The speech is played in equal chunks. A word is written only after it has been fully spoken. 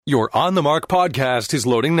Your On the Mark podcast is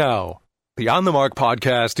loading now. The On the Mark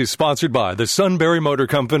podcast is sponsored by the Sunbury Motor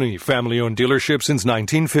Company, family-owned dealership since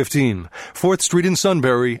 1915, 4th Street in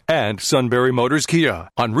Sunbury, and Sunbury Motors Kia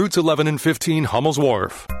on routes 11 and 15 Hummel's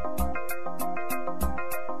Wharf.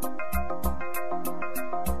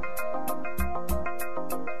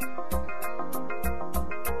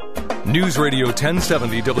 News Radio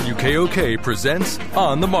 1070 WKOK presents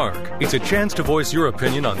On the Mark. It's a chance to voice your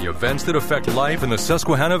opinion on the events that affect life in the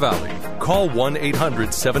Susquehanna Valley. Call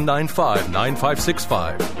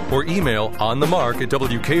 1-800-795-9565 or email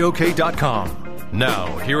onthemark@wkok.com.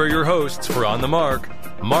 Now, here are your hosts for On the Mark,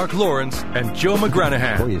 Mark Lawrence and Joe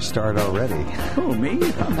McGranahan. Boy, you start already. Oh, me?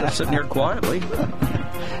 I'm just sitting here quietly.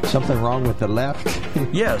 Something wrong with the left?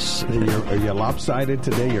 Yes. Are you lopsided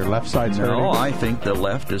today? Your left side's hurting? No, I think the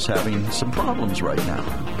left is having some problems right now.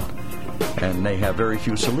 And they have very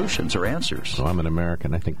few solutions or answers. Well, I'm an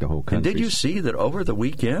American. I think the whole country. And did you see that over the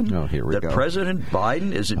weekend that President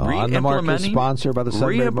Biden is re-implementing sponsored by the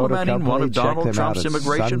Sunbury Motor Company. One of Donald Trump's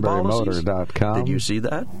immigration policies? SunburyMotor.com. Did you see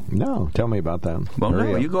that? No. Tell me about that. Well,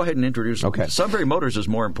 no. You go ahead and introduce Okay. Sunbury Motors is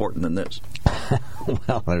more important than this.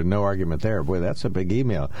 Well, there's no argument there. Boy, that's a big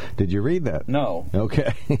email. Did you read that? No.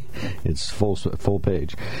 Okay. It's full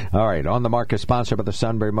page. All right. On the Mark is sponsored by the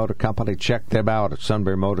Sunbury Motor Company. Check them out at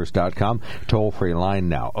sunburymotors.com. Toll-free line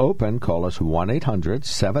now open. Call us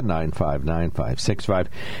 1-800-795-9565.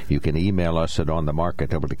 You can email us at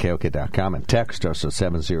onthemark@wkok.com and text us at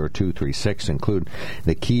 70236. Include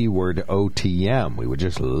the keyword OTM. We would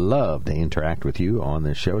just love to interact with you on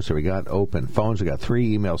this show. So we got open phones. We got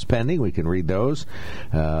 3 emails pending. We can read those.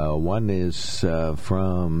 One is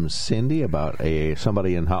from Cindy about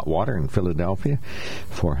somebody in hot water in Philadelphia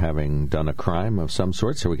for having done a crime of some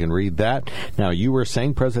sort. So we can read that. Now, you were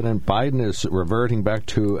saying President Biden is reverting back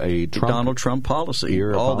to a Donald Trump policy.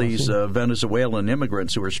 All these Venezuelan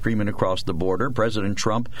immigrants who are streaming across the border. President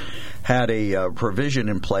Trump had a provision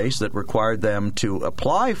in place that required them to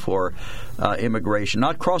apply for immigration,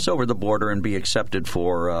 not cross over the border and be accepted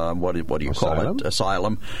for what do you call it?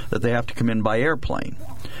 Asylum. That they have to come in by airplane.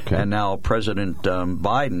 Okay. And now President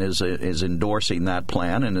Biden is endorsing that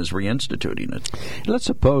plan and is reinstituting it. Let's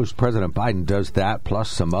suppose President Biden does that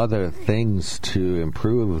plus some other things to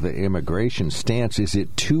improve the immigration stance. Is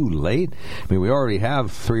it too late? I mean, we already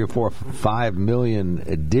have 3 or 4 or 5 million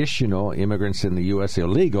additional immigrants in the U.S.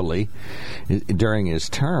 illegally during his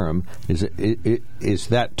term. Is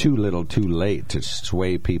that too little, too late to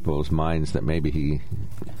sway people's minds that maybe he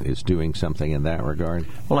is doing something in that regard?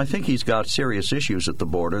 Well, I think he's got serious issues at the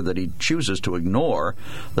border that he chooses to ignore.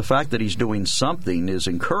 The fact that he's doing something is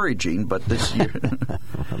encouraging, but this year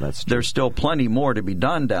there's still plenty more to be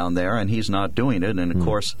done down there, and he's not doing it. And, of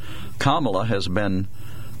course, Kamala has been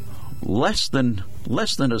less than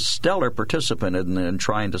a stellar participant in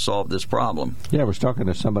trying to solve this problem. Yeah, I was talking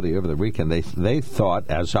to somebody over the weekend. They thought,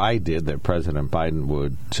 as I did, that President Biden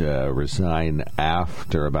would resign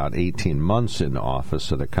after about 18 months in office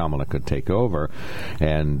so that Kamala could take over.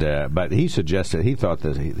 And but he suggested, he thought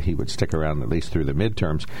that he would stick around at least through the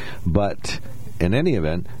midterms. But in any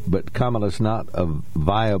event, Kamala's not a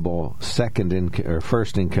viable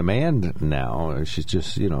first in command now. She's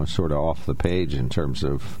just, sort of off the page in terms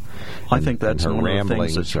of. I think that's one of the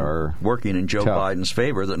things that's working in Joe Biden's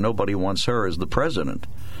favor, that nobody wants her as the president.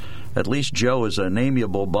 At least Joe is an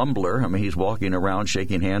amiable bumbler. I mean, he's walking around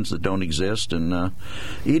shaking hands that don't exist and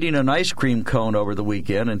eating an ice cream cone over the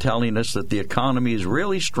weekend and telling us that the economy is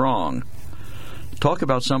really strong. Talk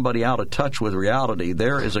about somebody out of touch with reality.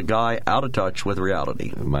 There is a guy out of touch with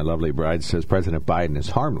reality. My lovely bride says President Biden is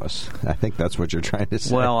harmless. I think that's what you're trying to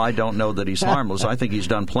say. Well, I don't know that he's harmless. I think he's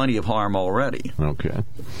done plenty of harm already. Okay.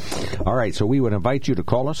 All right, so we would invite you to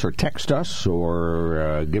call us or text us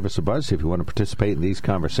or give us a buzz if you want to participate in these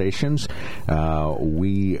conversations.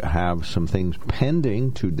 We have some things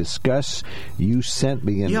pending to discuss. You sent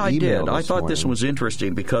me an email. Yeah, I did. I thought morning. This was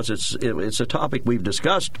interesting because it's a topic we've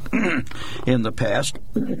discussed in the past.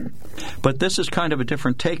 But this is kind of a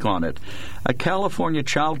different take on it. A California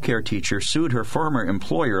child care teacher sued her former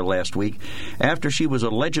employer last week after she was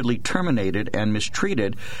allegedly terminated and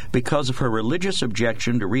mistreated because of her religious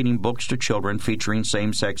objection to reading books to children featuring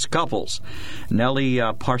same-sex couples. Nellie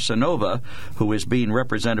Parsanova, who is being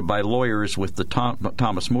represented by lawyers with the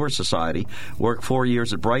Thomas More Society, worked 4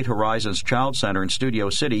 years at Bright Horizons Child Center in Studio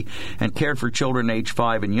City and cared for children aged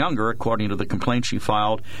 5 and younger, according to the complaint she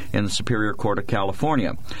filed in the Superior Court of California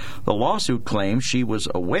California. The lawsuit claims she was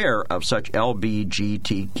aware of such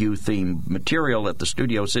LGBTQ-themed material at the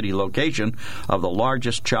Studio City location of the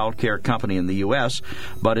largest child care company in the U.S.,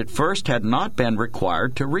 but at first had not been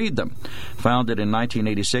required to read them. Founded in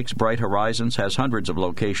 1986, Bright Horizons has hundreds of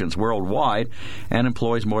locations worldwide and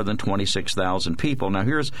employs more than 26,000 people. Now,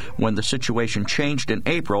 here's when the situation changed in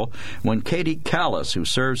April, when Katie Callis, who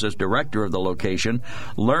serves as director of the location,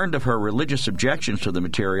 learned of her religious objections to the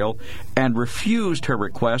material and refused her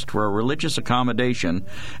request for a religious accommodation,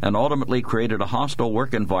 and ultimately created a hostile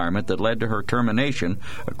work environment that led to her termination,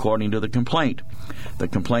 according to the complaint. The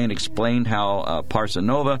complaint explained how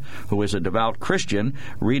Parsanova, who is a devout Christian,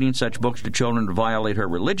 reading such books to children would violate her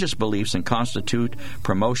religious beliefs and constitute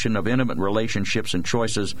promotion of intimate relationships and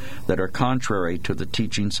choices that are contrary to the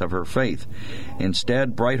teachings of her faith.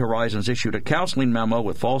 Instead, Bright Horizons issued a counseling memo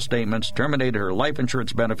with false statements, terminated her life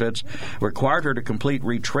insurance benefits, required her to complete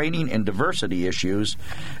retraining in diversity issues,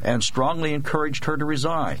 and strongly encouraged her to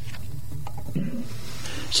resign.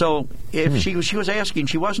 So if she was asking,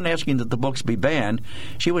 she wasn't asking that the books be banned.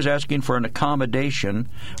 She was asking for an accommodation,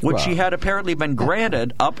 which she had apparently been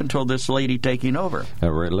granted up until this lady taking over.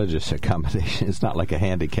 A religious accommodation. It's not like a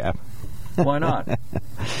handicap. Why not?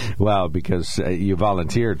 Well, because you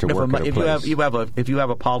volunteered to work at a place. If you have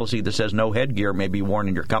a policy that says no headgear may be worn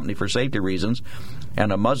in your company for safety reasons,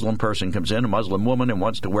 and a Muslim person comes in, a Muslim woman, and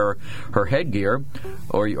wants to wear her headgear,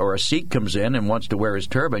 or a Sikh comes in and wants to wear his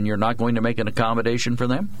turban, you're not going to make an accommodation for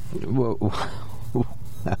them? Well,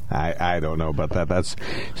 I don't know about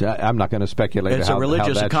that. I'm not going to speculate. It's a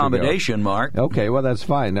religious accommodation, Mark. Okay, well, that's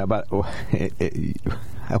fine. But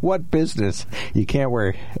what business? You can't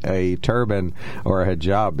wear a turban or a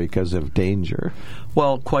hijab because of danger.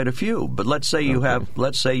 Well, quite a few. But let's say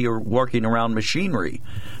you're working around machinery,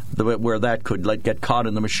 where that could get caught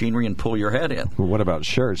in the machinery and pull your head in. Well, what about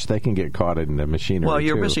shirts? They can get caught in the machinery. Well,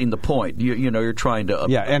 you're too. Missing the point. You're trying to.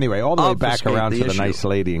 Anyway, all the way back around to the issue. nice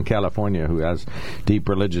lady in California who has deep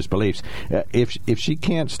religious beliefs. If she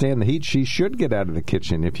can't stand the heat, she should get out of the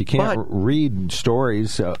kitchen. If you can't read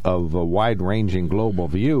stories of a wide-ranging global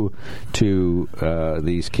view to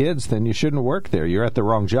these kids, then you shouldn't work there. You're at the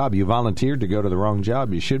wrong job. You volunteered to go to the wrong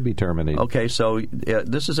job. You should be terminated. Okay, so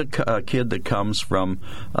this is a kid that comes from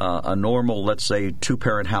a normal, let's say,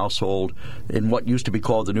 two-parent household in what used to be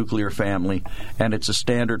called the nuclear family, and it's a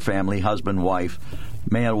standard family, husband, wife,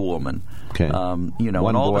 man, woman. Okay. One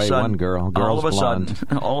boy, one girl. Girl's blonde.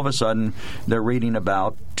 All of a sudden, they're reading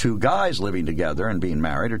about two guys living together and being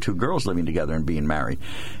married, or two girls living together and being married.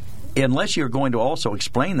 Unless you're going to also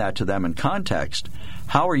explain that to them in context,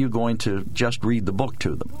 how are you going to just read the book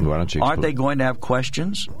to them? Why don't you? Aren't they going to have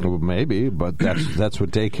questions? Well, maybe, but that's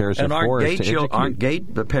what daycares are for. Aren't gay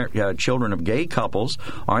children of gay couples,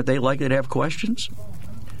 aren't they likely to have questions?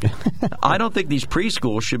 I don't think these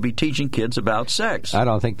preschools should be teaching kids about sex. I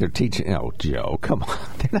don't think they're teaching. Oh, Joe, come on.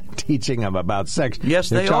 They're not teaching them about sex. Yes,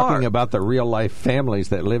 they're talking are. about the real-life families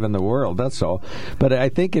that live in the world, that's all. But I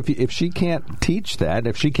think if she can't teach that,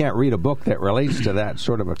 if she can't read a book that relates to that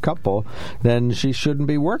sort of a couple, then she shouldn't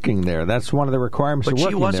be working there. That's one of the requirements of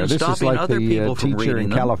working there. This is like the teacher in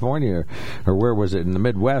California, or where was it, in the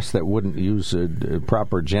Midwest, that wouldn't use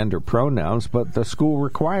proper gender pronouns, but the school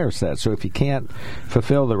requires that. So if you can't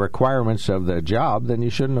fulfill the requirements of the job, then you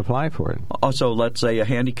shouldn't apply for it. Also, let's say a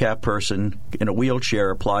handicapped person in a wheelchair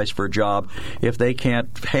applies for a job. If they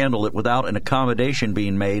can't handle it without an accommodation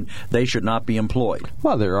being made, they should not be employed.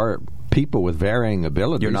 Well, there are people with varying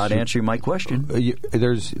abilities. You're not answering my question. You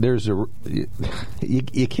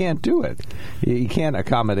can't do it. You can't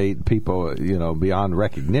accommodate people, beyond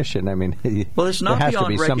recognition. I mean, well, it's not there has beyond to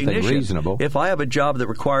be recognition. Something reasonable. If I have a job that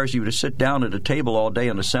requires you to sit down at a table all day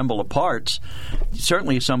and assemble the parts,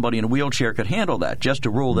 certainly somebody in a wheelchair could handle that. Just to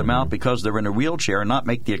rule them out because they're in a wheelchair and not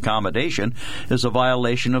make the accommodation is a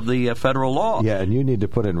violation of the federal law. Yeah, and you need to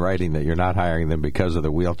put in writing that you're not hiring them because of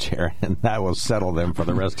the wheelchair, and that will settle them for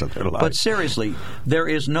the rest of their life. But seriously, there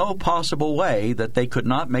is no possible way that they could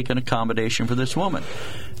not make an accommodation for this woman.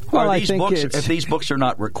 Well, if these books are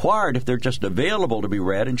not required, if they're just available to be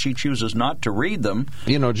read, and she chooses not to read them,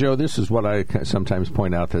 Joe, this is what I sometimes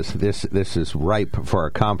point out. This is ripe for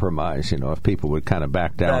a compromise. If people would kind of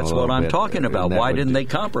back down. That's a little what I'm bit, talking about. Why didn't they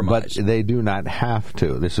compromise? But they do not have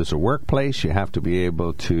to. This is a workplace. You have to be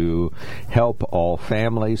able to help all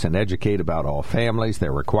families and educate about all families.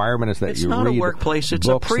 Their requirement is that it's you not read a workplace. It's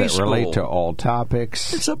books a preschool that relate to all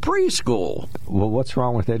topics. It's a preschool. Well, what's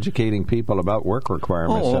wrong with educating people about work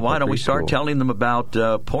requirements? Why don't we start telling them about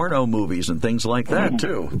porno movies and things like that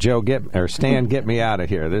too? Joe, Stan, get me out of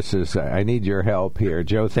here. This is I need your help here.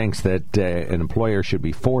 Joe thinks that an employer should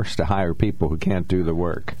be forced to hire people who can't do the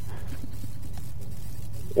work.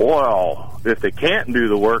 Well, if they can't do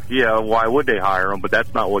the work, yeah, why would they hire them? But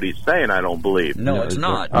that's not what he's saying, I don't believe. No, it's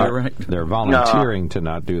not. You're right. They're volunteering to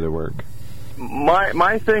not do the work.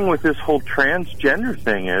 My thing with this whole transgender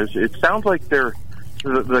thing is, it sounds like the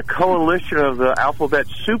coalition of the Alphabet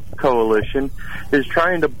Soup Coalition is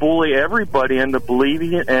trying to bully everybody into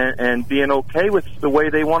believing it and being okay with the way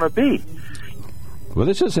they want to be. Well,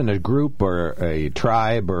 this isn't a group or a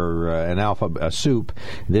tribe or a soup.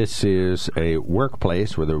 This is a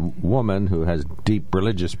workplace where the woman who has deep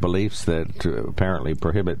religious beliefs that apparently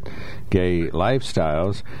prohibit gay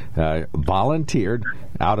lifestyles volunteered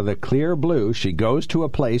out of the clear blue. She goes to a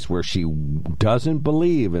place where she doesn't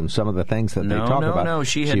believe in some of the things that they talk about. No,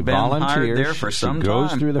 she had been hired there for some time. She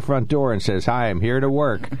goes through the front door and says, "Hi, I'm here to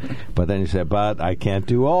work." But then she said, "But I can't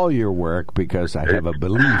do all your work because I have a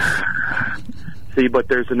belief." See, but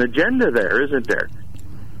there's an agenda there, isn't there?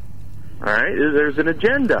 All right, there's an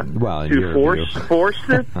agenda to force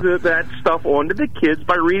that stuff onto the kids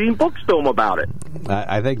by reading books to them about it.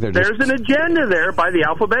 I think there's an agenda there by the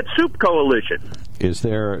Alphabet Soup Coalition. Is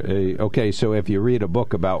there so if you read a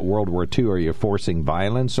book about World War II, are you forcing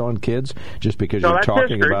violence on kids just because you're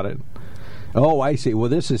talking history. about it? Oh, I see. Well,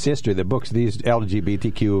 this is history. The books, these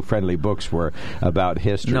LGBTQ-friendly books were about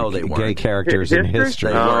history. No, they weren't. Gay characters in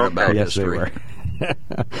history. They were about history. They were.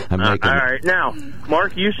 All right. Now,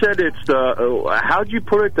 Mark, you said it's how'd you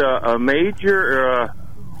put it, a major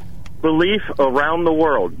belief around the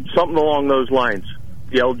world, something along those lines,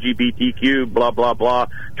 the LGBTQ, blah, blah, blah,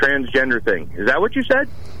 transgender thing. Is that what you said?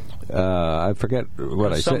 I forget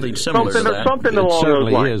what I said. Something similar to that. Something along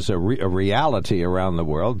those lines. It certainly is a reality around the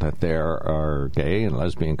world that there are gay and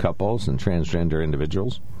lesbian couples and transgender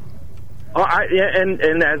individuals.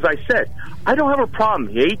 And as I said, I don't have a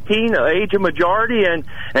problem. 18, age of majority,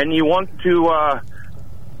 and you want to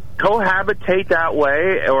cohabitate that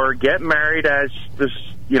way or get married as this,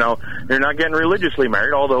 they're not getting religiously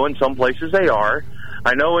married, although in some places they are.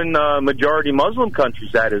 I know in majority Muslim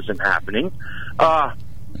countries that isn't happening.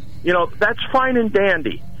 That's fine and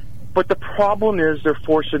dandy. But the problem is they're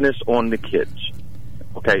forcing this on the kids.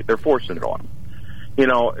 Okay? They're forcing it on them.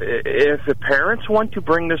 If the parents want to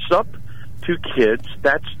bring this up to kids,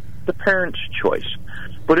 that's the parents' choice.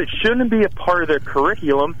 But it shouldn't be a part of their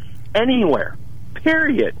curriculum anywhere.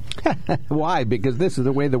 Period. Why? Because this is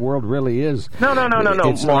the way the world really is. No,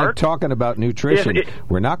 It's Mark. like talking about nutrition.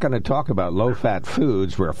 We're not going to talk about low-fat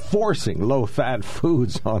foods. We're forcing low-fat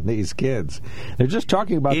foods on these kids. They're just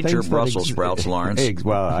talking about Eat things your Brussels sprouts, Lawrence.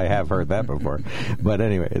 Well, I have heard that before. But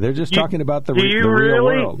anyway, they're just talking about the real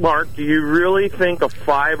world. Mark, do you really think a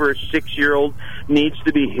 5 or 6-year-old needs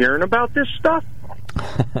to be hearing about this stuff?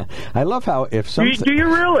 I love how if some... Do you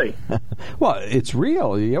really? Well, it's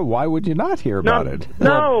real. Yeah, why would you not hear about it?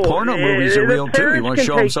 No. Porno movies are real, too. You want to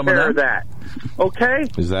show them some of that? Okay?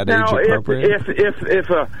 Is that age appropriate?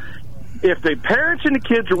 If the parents and the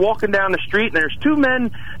kids are walking down the street and there's two men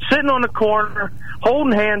sitting on the corner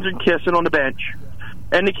holding hands and kissing on the bench,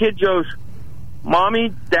 and the kid goes,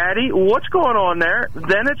 "Mommy, Daddy, what's going on there?"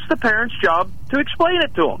 Then it's the parent's job to explain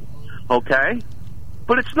it to them. Okay?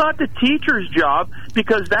 But it's not the teacher's job,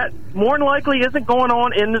 because that more than likely isn't going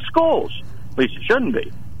on in the schools. At least it shouldn't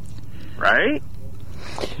be. Right?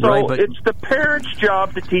 So it's the parents'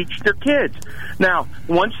 job to teach their kids. Now,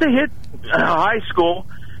 once they hit high school,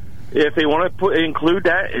 if they want to include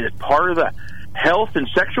that as part of the health and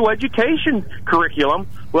sexual education curriculum,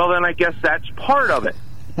 well, then I guess that's part of it.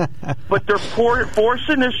 But they're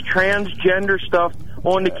forcing this transgender stuff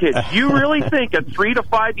on the kids. You really think a 3 to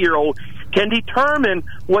 5-year-old can determine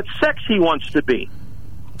what sex he wants to be?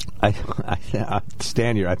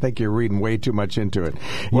 Stan, I think you're reading way too much into it.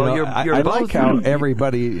 I like how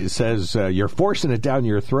everybody says you're forcing it down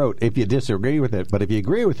your throat if you disagree with it. But if you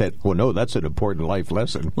agree with it, well, no, that's an important life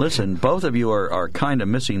lesson. Listen, both of you are kind of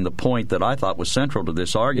missing the point that I thought was central to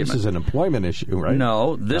this argument. This is an employment issue, right?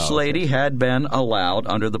 No, this lady had been allowed,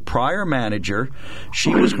 under the prior manager,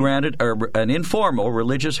 she was granted an informal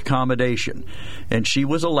religious accommodation, and she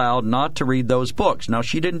was allowed not to read those books. Now,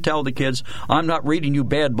 she didn't tell the kids, "I'm not reading you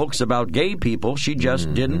bad books about gay people." She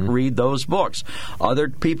just didn't read those books. Other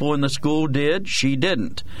people in the school did. She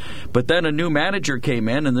didn't. But then a new manager came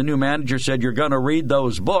in, and the new manager said, "You're going to read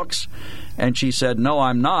those books." And she said, no,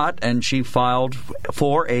 I'm not. And she filed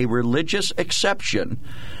for a religious exception.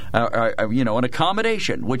 An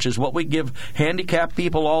accommodation, which is what we give handicapped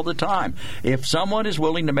people all the time. If someone is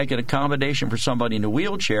willing to make an accommodation for somebody in a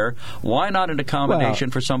wheelchair, why not an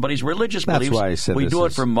accommodation for somebody's religious beliefs? That's why I said we do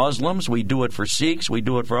it for Muslims, we do it for Sikhs, we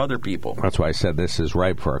do it for other people. That's why I said this is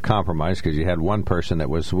ripe for a compromise, because you had one person that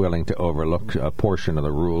was willing to overlook a portion of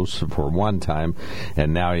the rules for one time,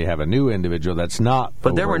 and now you have a new individual that's not.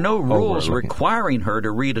 But there were no rules requiring her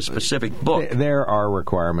to read a specific book. There are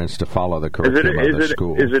requirements to follow the curriculum of the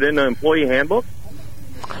school. Is it in the employee handbook?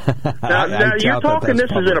 Now you're talking this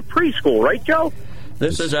is in a preschool, right, Joe?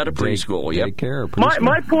 This is at a preschool, yep. Daycare or preschool?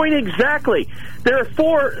 My point exactly. There are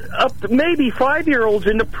 4, maybe 5-year-olds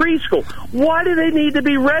in the preschool. Why do they need to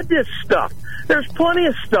be read this stuff? There's plenty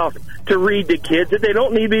of stuff to read to kids that they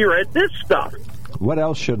don't need to be read this stuff. What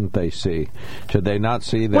else shouldn't they see? Should they not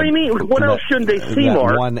see that? What do you mean? What else shouldn't they see,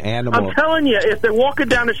 Mark? One animal. I'm telling you, if they're walking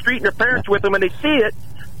down the street and their parents with them and they see it,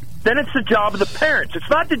 then it's the job of the parents. It's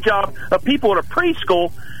not the job of people at a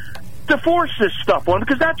preschool to force this stuff on,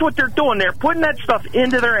 because that's what they're doing. They're putting that stuff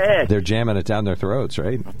into their head. They're jamming it down their throats,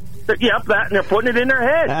 right? Yep, that, and they're putting it in their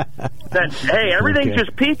head. That, hey, everything's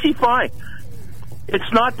just peachy fine.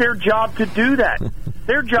 It's not their job to do that.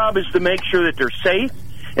 Their job is to make sure that they're safe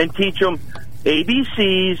and teach them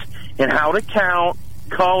ABCs and how to count,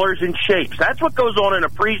 colors, and shapes. That's what goes on in a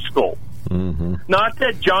preschool. Mm-hmm. Not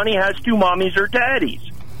that Johnny has 2 mommies or daddies.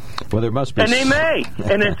 Well, there must be. And they may.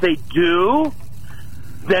 And if they do,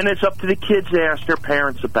 then it's up to the kids to ask their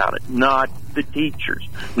parents about it, not the teachers,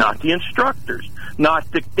 not the instructors, not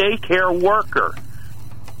the daycare worker.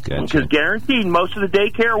 Gotcha. Because guaranteed, most of the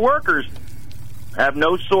daycare workers have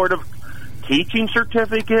no sort of teaching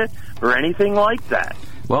certificate or anything like that.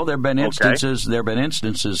 Well, there have been instances. There have been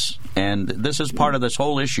instances, and this is part of this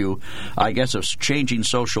whole issue, I guess, of changing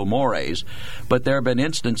social mores. But there have been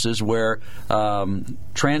instances where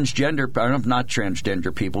transgender, not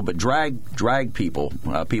transgender people, but drag people,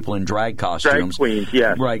 people in drag costumes, drag queens,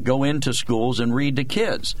 yes, right, go into schools and read to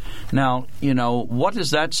kids. Now, what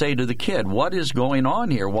does that say to the kid? What is going on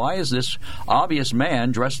here? Why is this obvious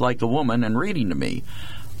man dressed like a woman and reading to me?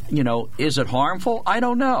 Is it harmful? I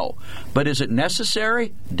don't know. But is it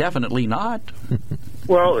necessary? Definitely not.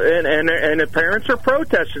 Well, and the parents are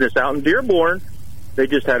protesting this out in Dearborn. They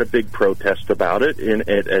just had a big protest about it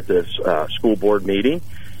at this school board meeting.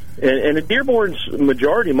 And the Dearborn's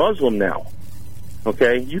majority Muslim now.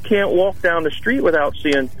 Okay? You can't walk down the street without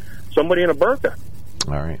seeing somebody in a burqa.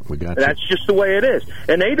 All right, we got That's just the way it is.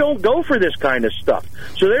 And they don't go for this kind of stuff.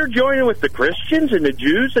 So they're joining with the Christians and the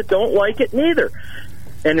Jews that don't like it neither.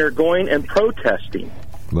 And they're going and protesting.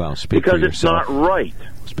 Well, speak because for it's yourself. Not right.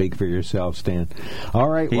 Speak for yourself, Stan. All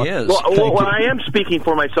right. He is. Well, I am speaking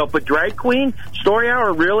for myself, but Drag Queen, Story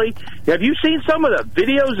Hour, really? Have you seen some of the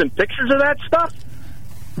videos and pictures of that stuff?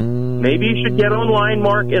 Maybe you should get online,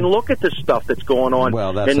 Mark, and look at the stuff that's going on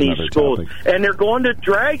in these schools. Topic. And they're going to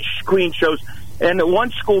drag queen shows. And the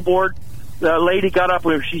one school board, the lady got up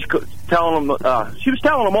and she was telling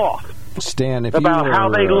them off. Stan, if about you how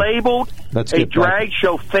they labeled a drag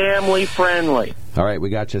show family friendly. All right, we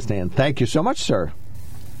got you, Stan. Thank you so much, sir.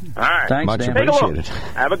 All right. Thanks, much Dan. appreciated.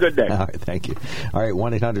 Have a good day. All right, thank you. All right,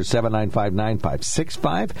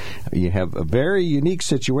 1-800-795-9565. You have a very unique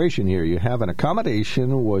situation here. You have an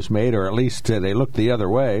accommodation was made, or at least they look the other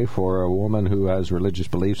way, for a woman who has religious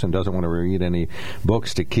beliefs and doesn't want to read any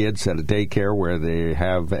books to kids at a daycare where they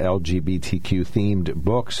have LGBTQ-themed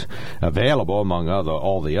books available, among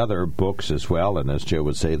all the other books as well, and as Joe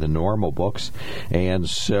would say, the normal books. And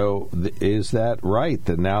so is that right,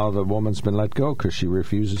 that now the woman's been let go because she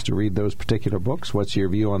refuses to read those particular books? What's your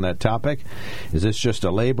view on that topic? Is this just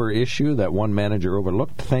a labor issue that one manager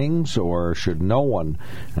overlooked things, or should no one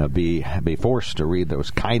be forced to read those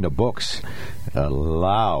kind of books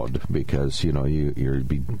aloud because you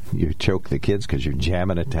choke the kids because you're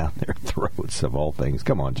jamming it down their throats, of all things?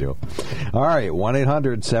 Come on, Joe. All right,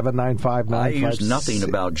 1-800-795-9565. I used nothing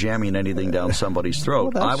about jamming anything down somebody's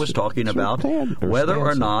throat. I was talking about whether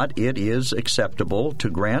or not it is acceptable to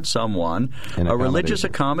grant someone a religious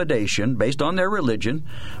accommodation based on their religion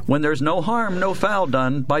when there's no harm, no foul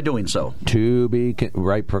done by doing so. To be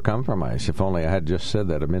ripe for compromise. If only I had just said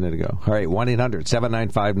that a minute ago. All right,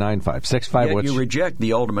 1-800-795-9565. Yet you reject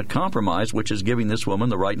the ultimate compromise, which is giving this woman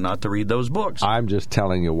the right not to read those books. I'm just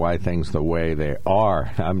telling you why things the way they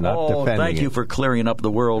are. I'm not defending thank you for clearing up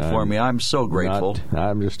the world for me. I'm so grateful.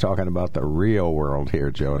 I'm just talking about the real world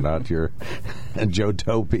here, Joe, not your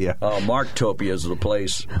Joe-topia. Marktopia is the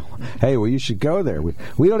place. Hey, well, you should go there.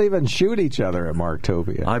 We don't even shoot each other at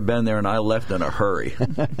Marktopia. I've been there, and I left in a hurry.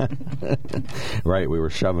 Right, we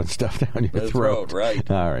were shoving stuff down your throat.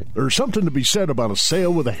 Right. All right. There's something to be said about a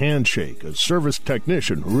sale with a handshake. A service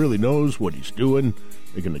technician who really knows what he's doing.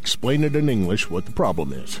 They can explain it in English what the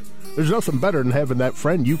problem is. There's nothing better than having that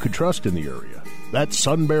friend you could trust in the area. That's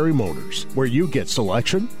Sunbury Motors, where you get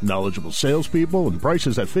selection, knowledgeable salespeople, and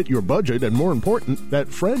prices that fit your budget, and more important, that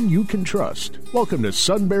friend you can trust. Welcome to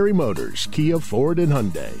Sunbury Motors, Kia, Ford, and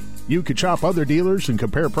Hyundai. You could shop other dealers and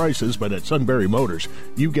compare prices, but at Sunbury Motors,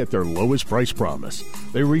 you get their lowest price promise.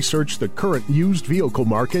 They research the current used vehicle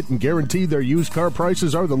market and guarantee their used car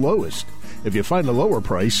prices are the lowest. If you find a lower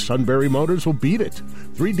price, Sunbury Motors will beat it.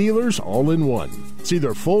 3 dealers all in one. See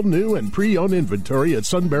their full new and pre-owned inventory at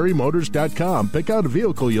sunburymotors.com. Pick out a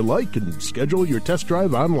vehicle you like and schedule your test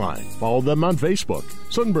drive online. Follow them on Facebook.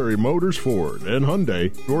 Sunbury Motors Ford and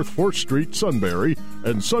Hyundai, North 4th Street, Sunbury,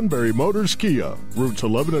 and Sunbury Motors Kia, routes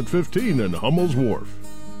 11 and 15 in Hummel's Wharf.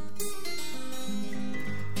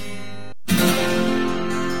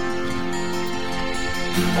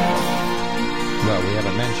 Well, we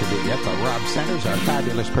haven't mentioned it yet, but Rob Centers, our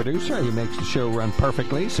fabulous producer, he makes the show run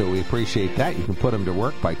perfectly, so we appreciate that. You can put him to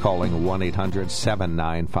work by calling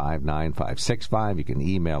 1-800-795-9565. You can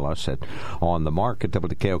email us at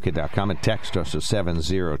onthemark@wkok.com and text us at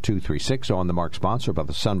 70236. On the Mark, sponsored by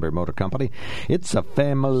the Sunbury Motor Company. It's a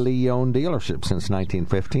family-owned dealership since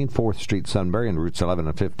 1915, 4th Street, Sunbury, and routes 11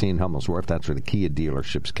 and 15, Hummel's Wharf. That's where the Kia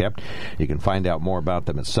dealership's kept. You can find out more about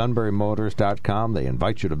them at sunburymotors.com. They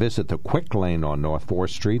invite you to visit the Quick Lane on North 4th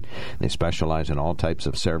Street. They specialize in all types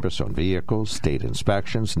of service on vehicles, state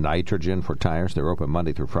inspections, nitrogen for tires. They're open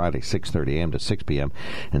Monday through Friday, 6:30 a.m. to 6 p.m.,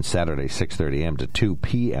 and Saturday, 6:30 a.m. to 2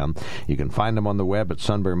 p.m. You can find them on the web at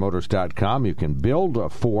sunburymotors.com. You can build a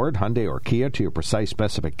Ford, Hyundai, or Kia to your precise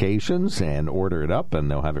specifications and order it up, and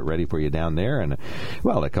they'll have it ready for you down there in,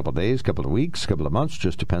 well, a couple of days, couple of weeks, couple of months,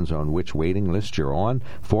 just depends on which waiting list you're on.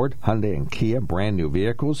 Ford, Hyundai, and Kia, brand new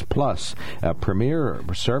vehicles, plus a premier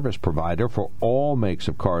service provider for all makes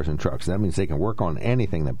of cars and trucks. That means they can work on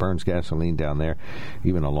anything that burns gasoline down there,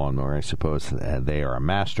 even a lawnmower, I suppose. They are a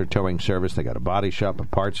master towing service. They got a body shop, a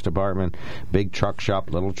parts department, big truck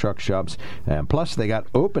shop, little truck shops, and plus they got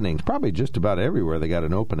openings, probably just about everywhere. They got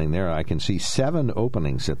an opening there. I can see 7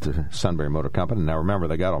 openings at the Sunbury Motor Company. Now remember,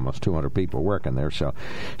 they got almost 200 people working there, so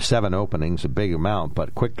 7 openings, a big amount.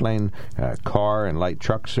 But Quick Lane, car and light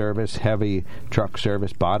truck service, heavy truck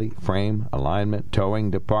service, body, frame, alignment,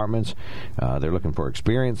 towing departments. They're looking for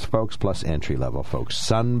experienced folks plus entry-level folks.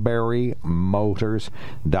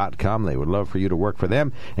 sunburymotors.com. They would love for you to work for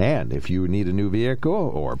them. And if you need a new vehicle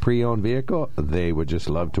or a pre-owned vehicle, they would just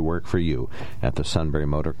love to work for you at the Sunbury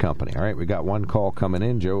Motor Company. All right, we got one call coming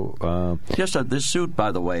in, Joe. This suit,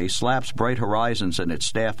 by the way, slaps Bright Horizons and its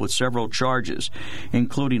staff with several charges,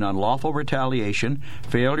 including unlawful retaliation,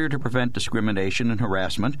 failure to prevent discrimination and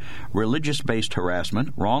harassment, religious-based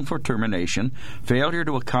harassment, wrongful termination, failure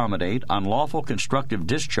to accommodate, unlawful constructive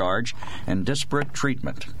discharge, and disparate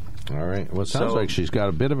treatment. All right. Well, it sounds like she's got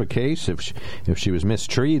a bit of a case. If she was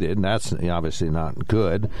mistreated, and that's obviously not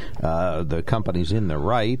good. The company's in the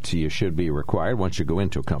right. You should be required, once you go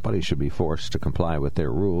into a company, you should be forced to comply with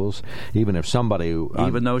their rules. Even if somebody...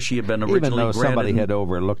 even though she had been originally even though somebody granted, had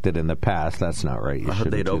overlooked it in the past, that's not right.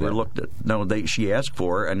 They'd overlooked it. No, she asked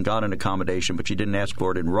for it and got an accommodation, but she didn't ask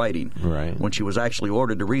for it in writing. Right. When she was actually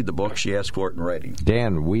ordered to read the book, she asked for it in writing.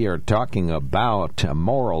 Dan, we are talking about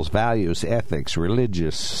morals, values, ethics,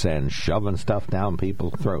 religious, and shoving stuff down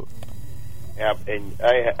people's throat. Yeah, and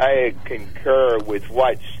I concur with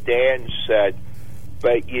what Stan said,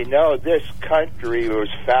 but you know, this country was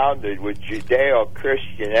founded with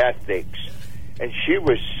Judeo-Christian ethics, and she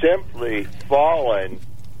was simply following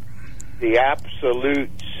the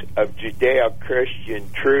absolutes of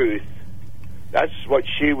Judeo-Christian truth. That's what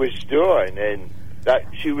she was doing, and that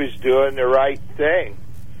she was doing the right thing.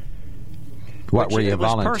 What were you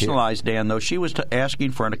volunteering? It was personalized, Dan, though. She was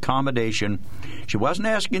asking for an accommodation. She wasn't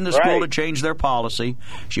asking the school to change their policy.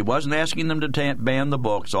 She wasn't asking them to ban the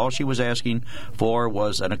books. All she was asking for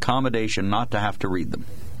was an accommodation not to have to read them.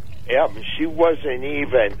 Yeah, but she wasn't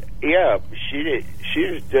even... Yeah, she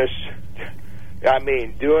was just... I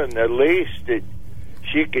mean, doing the least that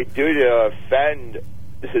she could do to offend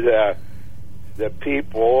the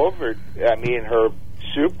people over... I mean, her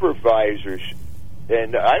supervisors.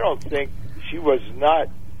 And I don't think... She was not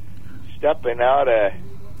stepping out of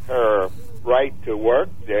her right to work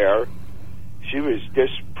there. She was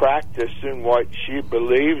just practicing what she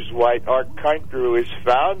believes, what our country was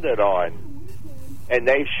founded on. And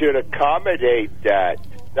they should accommodate that.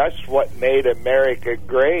 That's what made America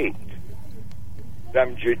great.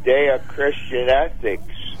 them Judeo-Christian ethics.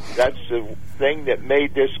 That's the thing that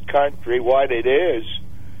made this country what it is.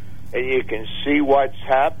 And you can see what's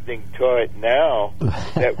happening to it now,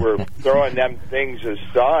 that we're throwing them things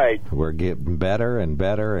aside. We're getting better and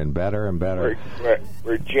better and better and better.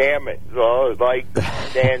 We're jamming, like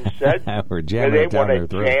Dan said. We're jamming it down their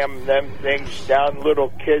throats. They want to jam them things down little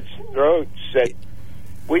kids' throats. That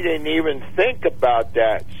we didn't even think about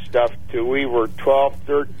that stuff till we were 12,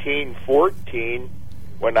 13, 14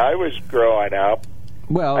 when I was growing up.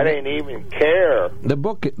 Well, I didn't even care.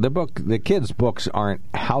 The kids' books aren't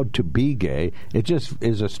how to be gay. It just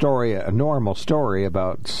is a normal story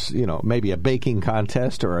about, maybe a baking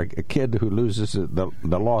contest or a kid who loses the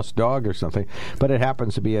lost dog or something. But it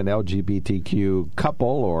happens to be an LGBTQ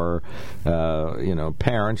couple or,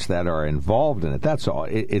 parents that are involved in it. That's all.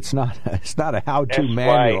 It's not a how-to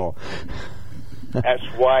manual. That's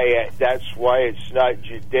why it's not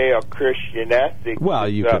Judeo-Christian ethics. Well,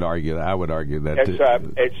 you could argue that. I would argue that.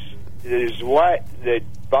 It's what the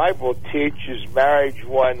Bible teaches marriage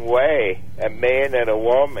one way, a man and a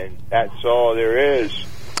woman. That's all there is.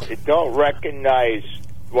 It don't recognize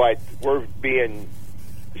what we're being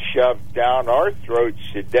shoved down our throats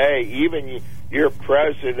today. Even your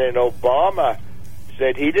President Obama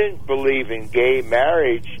said he didn't believe in gay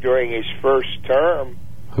marriage during his first term.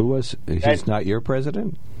 He's not your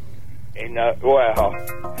president? And,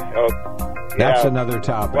 that's another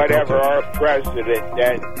topic. Whatever, okay. Our president,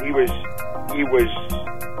 then he was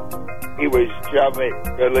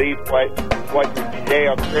believe what the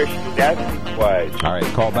Judeo-Christian ethic was. All right,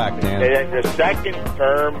 call back, Dan. And then the second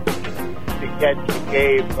term, to get the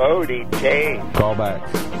gay vote, he changed. Call back.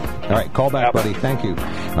 All right, call back, buddy. Thank you.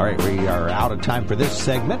 All right, we are out of time for this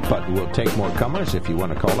segment, but we'll take more comers if you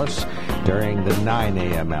want to call us during the 9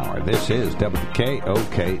 a.m. hour. This is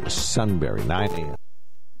WKOK Sunbury, 9 a.m.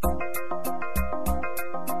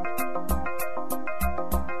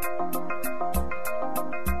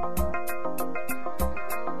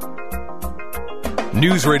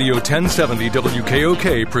 News Radio 1070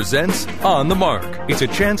 WKOK presents On the Mark. It's a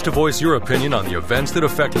chance to voice your opinion on the events that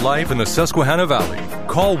affect life in the Susquehanna Valley.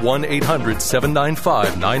 Call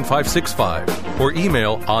 1-800-795-9565 or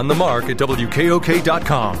email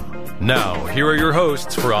onthemark@wkok.com. Now, here are your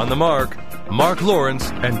hosts for On the Mark, Mark Lawrence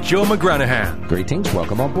and Joe McGranahan. Greetings.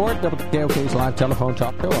 Welcome on board WKOK's live telephone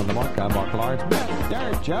talk show On the Mark. I'm Mark Lawrence.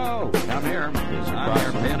 There, Joe. I'm here. I'm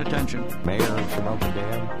here paying attention. Mayor of Shamokin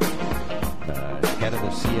Dam. Head of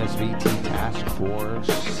the CSVT task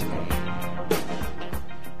force.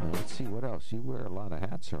 Let's see, what else? You wear a lot of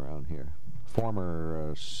hats around here.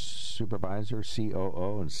 Former supervisor,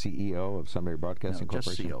 COO, and CEO of Sunbury Broadcasting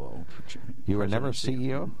Corporation. Just COO. You were never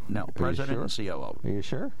CEO? No, president and COO. Are you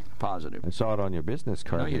sure? Positive. I saw it on your business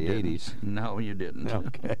card in the 80s. No, you didn't.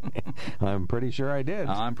 Okay. I'm pretty sure I did.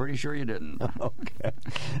 I'm pretty sure you didn't. Okay.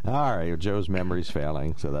 All right. Joe's memory's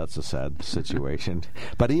failing, so that's a sad situation.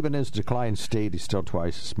 But even his declined state, he's still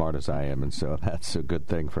twice as smart as I am, and so that's a good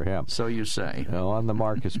thing for him. So you say. On the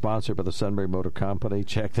Mark is sponsored by the Sunbury Motor Company.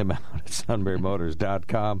 Check them out at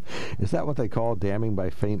sunburymotors.com. Is that what they call damning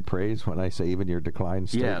by faint praise when I say even your declined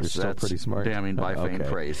state, you're still pretty smart? Damning by faint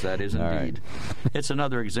praise. That is indeed. Right. It's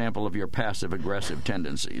another example of your passive-aggressive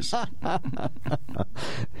tendencies.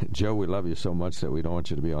 Joe, we love you so much that we don't want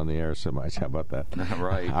you to be on the air so much. How about that?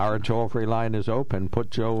 Right. Our toll-free line is open.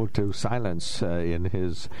 Put Joe to silence in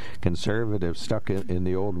his conservative, stuck in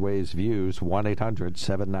the old ways views.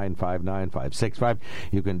 1-800-795-9565.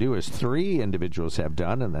 You can do as 3 individuals have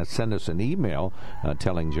done, and that's send us an email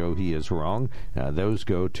telling Joe he is wrong. Those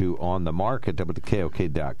go to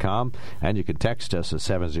onthemark@wkok.com, and you can text us at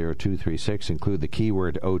 70236. Include the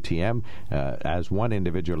keyword OTM, as one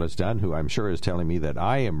individual has done, who I'm sure is telling me that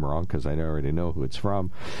I am wrong because I already know who it's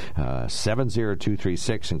from.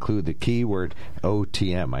 70236. Include the keyword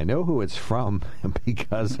OTM. I know who it's from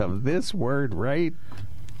because of this word right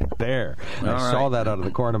there. I saw that out of the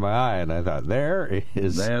corner of my eye, and I thought, there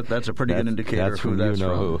is... That's a pretty good indicator of who that's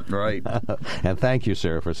from. Who. Right. And thank you,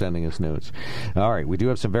 sir, for sending us notes. All right, we do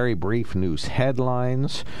have some very brief news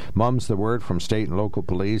headlines. Mum's the word from state and local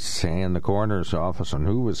police and the coroner's office on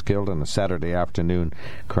who was killed in a Saturday afternoon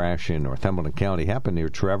crash in Northumberland County. Happened near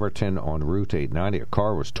Trevorton on Route 890. A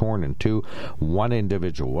car was torn in two. One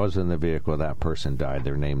individual was in the vehicle. That person died,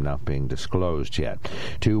 their name not being disclosed yet.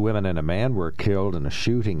 2 women and a man were killed in a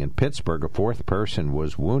shooting in Pittsburgh. A 4th person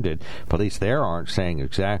was wounded. Police there aren't saying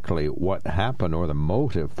exactly what happened or the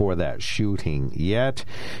motive for that shooting yet.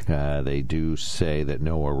 They do say that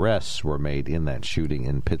no arrests were made in that shooting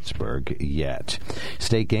in Pittsburgh yet.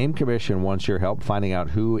 State Game Commission wants your help finding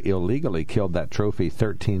out who illegally killed that trophy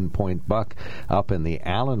 13-point buck up in the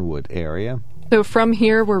Allenwood area. So from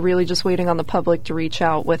here, we're really just waiting on the public to reach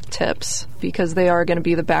out with tips because they are going to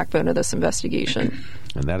be the backbone of this investigation.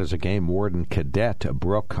 And that is a game warden cadet,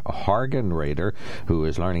 Brooke Hargenrader, who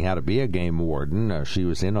is learning how to be a game warden. She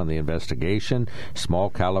was in on the investigation. Small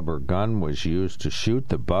caliber gun was used to shoot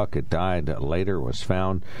the buck. It died later, was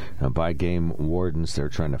found by game wardens. They're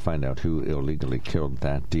trying to find out who illegally killed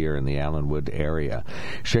that deer in the Allenwood area.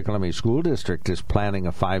 Shikellamy School District is planning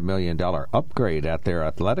a $5 million upgrade at their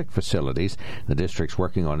athletic facilities. The district's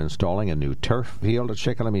working on installing a new turf field at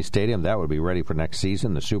Shikellamy Stadium. That would be ready for next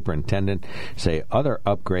season. The superintendent say other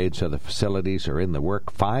upgrades of the facilities are in the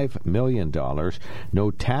work. $5 million. No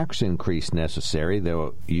tax increase necessary.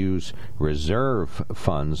 They'll use reserve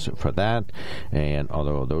funds for that. And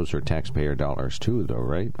although those are taxpayer dollars too, though,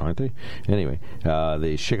 right? Aren't they? Anyway,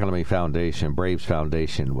 the Shikellamy Foundation, Braves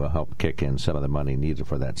Foundation, will help kick in some of the money needed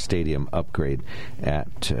for that stadium upgrade at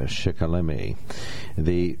Shikellamy.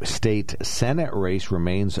 The state Senate race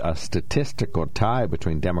remains a statistical tie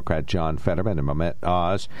between Democrat John Fetterman and Mehmet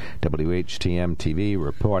Oz. WHTM-TV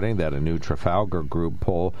reporting that a new Trafalgar Group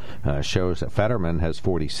poll shows that Fetterman has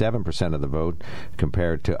 47% of the vote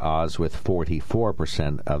compared to Oz with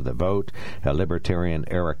 44% of the vote. Libertarian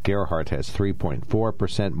Eric Gerhardt has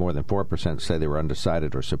 3.4%. More than 4% say they were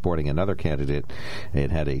undecided or supporting another candidate. It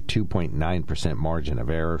had a 2.9% margin of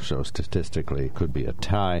error, so statistically it could be a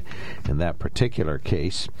tie in that particular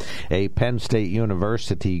case. A Penn State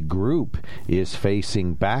University group is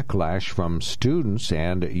facing backlash from students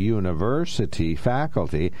and university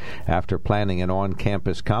faculty after planning an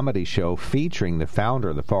on-campus comedy show featuring the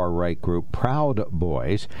founder of the far-right group Proud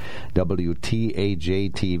Boys.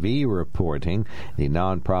 WTAJ-TV reporting the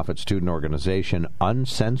nonprofit student organization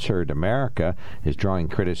Uncensored America is drawing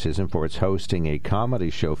criticism for its hosting a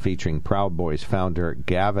comedy show featuring Proud Boys founder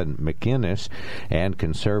Gavin McInnes and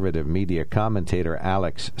conservative media commentator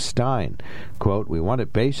Alex Stein. Quote, "We want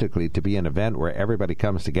it basically to be an event where everybody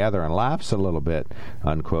comes together and laughs a little bit,"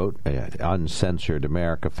 unquote. Uncensored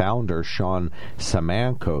America founder Sean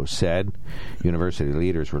Samanko said. University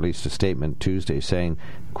leaders released a statement Tuesday saying,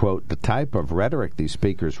 quote, "The type of rhetoric these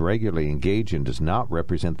speakers regularly engage in does not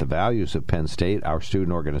represent the values of Penn State. Our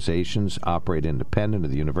student organizations operate independent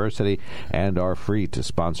of the university and are free to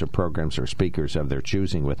sponsor programs or speakers of their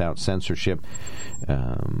choosing without censorship.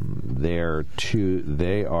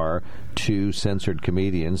 They are two censored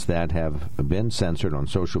comedians that have been censored on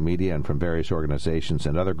social media and from various organizations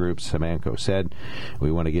and other groups," Samanko said.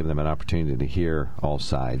 "We want to give them an opportunity to hear all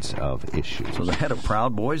sides of issues." So the head of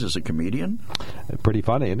Proud Boys is a comedian? Pretty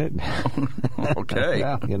funny, isn't it? Okay.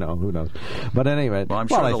 Well, who knows. But anyway. Well, I'm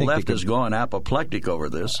sure the left has gone apoplectic over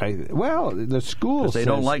this. The school they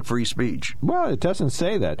don't like free speech. Well, it doesn't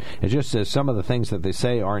say that. It just says some of the things that they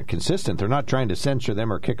say aren't consistent. They're not trying to censor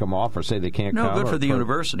them or kick them off or say they can't come. No, good for the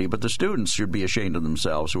university, but the students should be ashamed of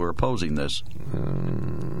themselves who are opposing this.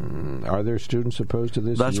 Are there students opposed to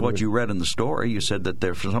this? That's what you read in the story. You said that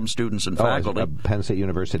there are some students and faculty. Penn State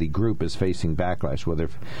University group is facing backlash. Well,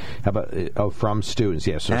 how about from students?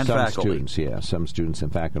 Yes, so and some faculty. Students. Yeah, some students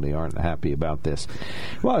and faculty aren't happy about this.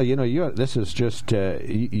 Well, this is just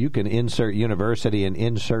you can insert university and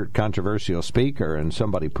insert controversial speaker, and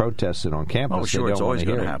somebody protests it on campus. Oh, sure, it's always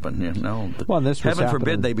going to happen. Well, heaven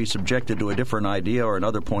forbid they be subjected to a different idea or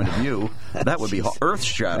another point of view. That would be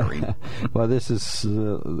earth-shattering. Well, this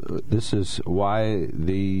is why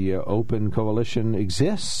the Open Coalition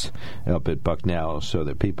exists up at Bucknell, so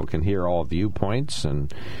that people can hear all viewpoints,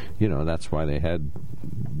 and that's why they had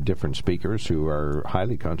different speakers who are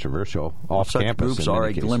highly controversial off Such campus. Groups are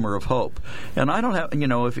a glimmer of hope, and I don't have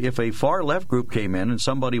if a far left group came in and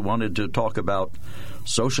somebody wanted to talk about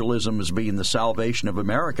socialism as being the salvation of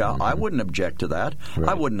America, I wouldn't object to that. Right.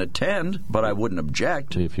 I wouldn't attend, but I wouldn't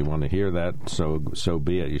object. If you want to hear that, so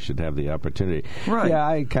be it. You should have the opportunity. Right. Yeah,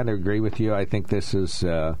 I kind of agree with you. I think this is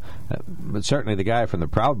but certainly the guy from the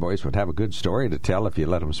Proud Boys would have a good story to tell if you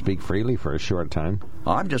let him speak freely for a short time.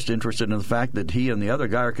 I'm just interested in the fact that he and the other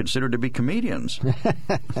guy are considered to be comedians.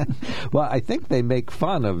 Well, I think they make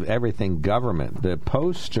fun of everything government. The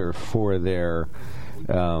poster for their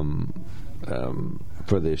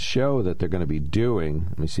for this show that they're going to be doing,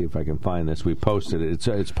 let me see if I can find this. We posted it.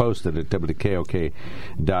 It's posted at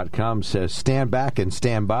WKOK.com. Says, "Stand back and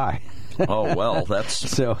stand by." Oh, well, that's...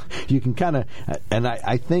 So you can kind of... And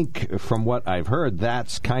I think from what I've heard,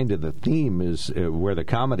 that's kind of the theme, is where the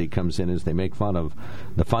comedy comes in, is they make fun of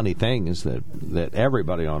the funny things that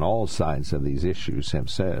everybody on all sides of these issues have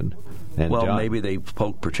said. And maybe they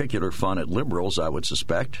poke particular fun at liberals, I would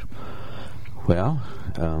suspect. Well,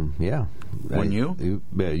 Yeah. Wouldn't you?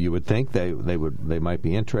 You would think they might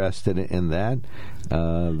be interested in that.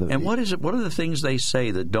 And what is it? What are the things they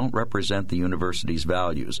say that don't represent the university's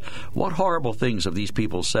values? What horrible things have these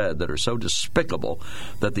people said that are so despicable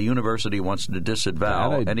that the university wants to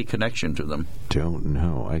disavow any connection to them? Don't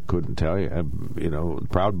know. I couldn't tell you.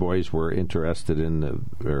 Proud Boys were interested in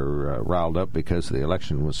or riled up because the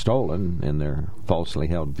election was stolen in their falsely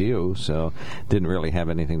held view, so didn't really have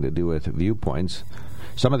anything to do with viewpoints.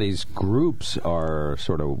 Some of these groups are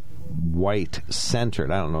sort of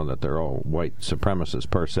white-centered. I don't know that they're all white supremacists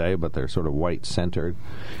per se, but they're sort of white-centered.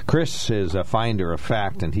 Chris is a finder of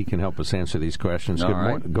fact, and he can help us answer these questions.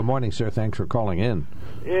 Good morning, sir. Thanks for calling in.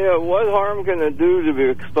 Yeah, what harm can it do to be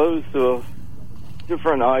exposed to a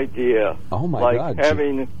different idea? Oh, my God.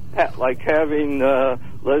 Like having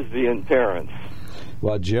lesbian parents.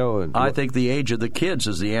 Well, Joe... I think the age of the kids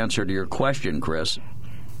is the answer to your question, Chris.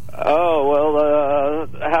 Oh, well,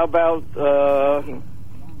 how about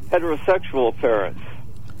heterosexual parents?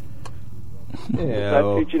 Yeah, is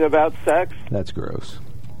that teaching about sex? That's gross.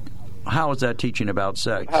 How is that teaching about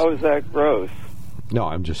sex? How is that gross? No,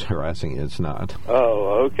 I'm just harassing you. It's not.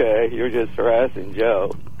 Oh, okay. You're just harassing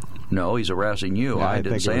Joe. No, he's harassing you. Yeah, I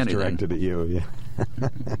didn't say anything. Directed at you, yeah.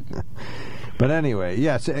 But anyway,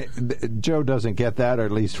 yes, Joe doesn't get that, or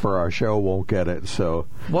at least for our show won't get it. So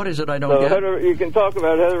what is it I don't get? You can talk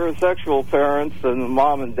about heterosexual parents and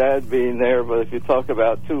mom and dad being there, but if you talk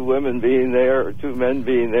about two women being there or two men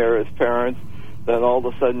being there as parents, then all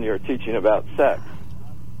of a sudden you're teaching about sex.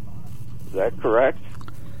 Is that correct?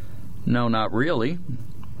 No, not really.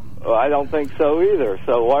 Well, I don't think so either.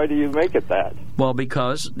 So why do you make it that? Well,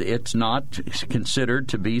 because it's not considered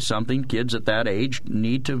to be something kids at that age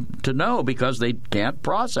need to know because they can't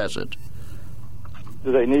process it.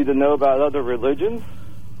 Do they need to know about other religions?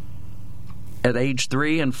 At age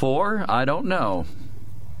 3 and 4, I don't know.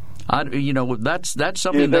 That's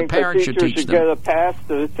something that parents should teach them. Should get a pass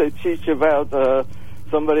to teach about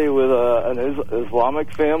somebody with an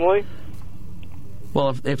Islamic family?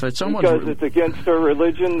 Well, if it's someone because it's against their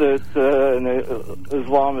religion that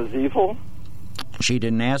Islam is evil. She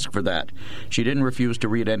didn't ask for that. She didn't refuse to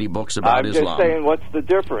read any books about Islam. I'm just saying, what's the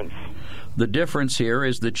difference? The difference here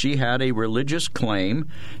is that she had a religious claim.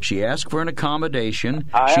 She asked for an accommodation.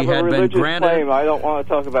 I have a religious claim. I don't want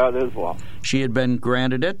to talk about Islam. She had been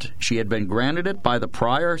granted it. She had been granted it by the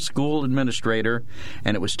prior school administrator,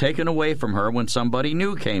 and it was taken away from her when somebody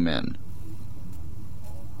new came in.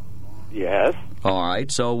 Yes. All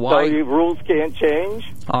right, so why... So rules can't change?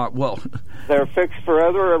 Well... They're fixed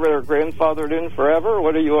forever, or they're grandfathered in forever?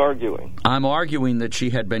 What are you arguing? I'm arguing that she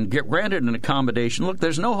had been granted an accommodation. Look,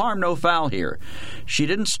 there's no harm, no foul here. She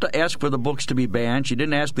didn't ask for the books to be banned. She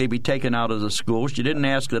didn't ask they be taken out of the school. She didn't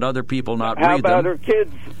ask that other people not read them. How about her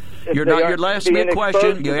kids? You're asking me a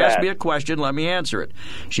question. You asked me a question. Let me answer it.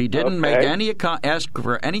 She didn't make ask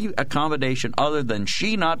for any accommodation other than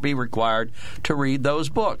she not be required to read those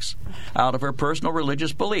books out of her personal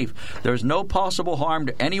religious belief. There's no possible harm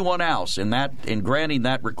to anyone else in granting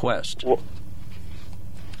that request. Well,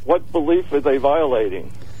 what belief are they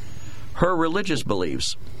violating? Her religious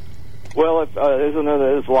beliefs. Well, isn't it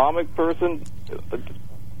an Islamic person?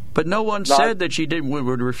 But no one said that she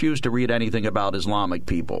would refuse to read anything about Islamic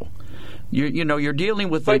people. You're dealing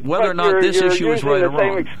with whether or not this issue is right or wrong.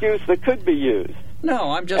 You're using the same excuse that could be used.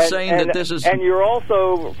 No, I'm just saying that this is... And you're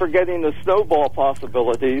also forgetting the snowball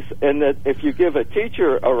possibilities, and that if you give a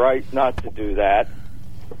teacher a right not to do that,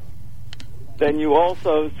 then you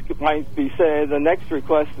also might be saying the next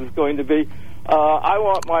request is going to be, I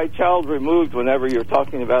want my child removed whenever you're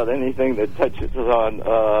talking about anything that touches on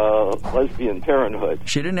lesbian parenthood.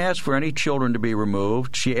 She didn't ask for any children to be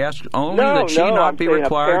removed. She asked only that she not be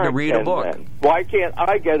required to read a book. Then. Why can't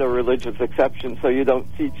I get a religious exception so you don't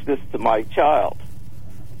teach this to my child?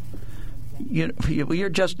 You're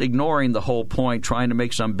just ignoring the whole point, trying to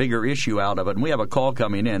make some bigger issue out of it. And we have a call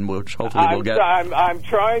coming in, which hopefully we'll get. I'm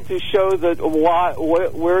trying to show that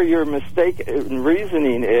where your mistake in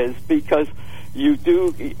reasoning is, because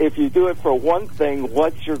if you do it for one thing,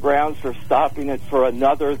 what's your grounds for stopping it for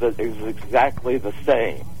another that is exactly the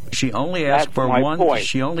same? She only asked for one. Point.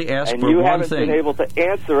 She only asked and for one thing. And you haven't been able to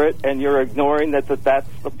answer it, and you're ignoring that's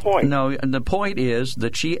the point. No, and the point is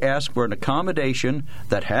that she asked for an accommodation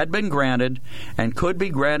that had been granted and could be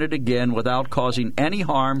granted again without causing any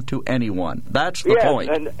harm to anyone. That's the point.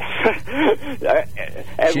 And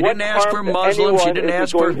she didn't ask for Muslims. She didn't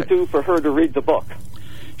ask for do for her to read the book.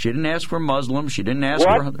 She didn't ask for Muslims. She didn't ask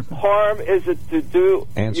for... What harm is it to do...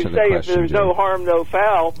 Answer you the say question, if there's no harm, no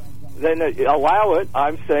foul, then allow it.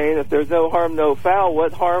 I'm saying if there's no harm, no foul,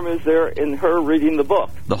 what harm is there in her reading the book?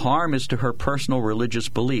 The harm is to her personal religious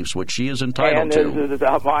beliefs, which she is entitled to. And is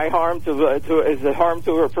it my harm is it harm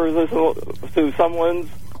to her personal, to someone's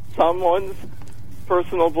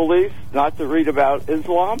personal beliefs not to read about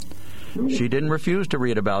Islam? She didn't refuse to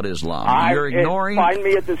read about Islam. You're ignoring... Find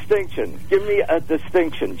me a distinction. Give me a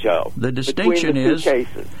distinction, Joe. The distinction is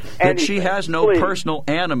that she has no personal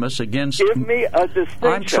animus against... Give me a distinction.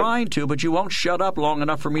 I'm trying to, but you won't shut up long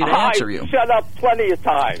enough for me to answer you. Shut up plenty of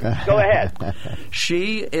times. Go ahead.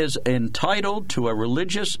 She is entitled to a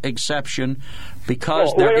religious exception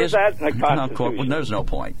because where's that in the Constitution? There's no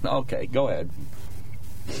point. Okay, go ahead.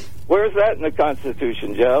 Where's that in the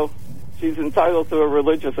Constitution, Joe? She's entitled to a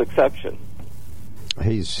religious exception.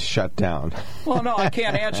 He's shut down. Well, no, I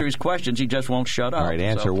can't answer his questions. He just won't shut up. All right,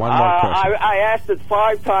 answer one more question. I asked it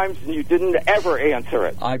 5 times, and you didn't ever answer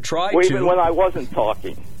it. I tried to. Even when I wasn't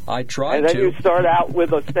talking. I tried to. And then you start out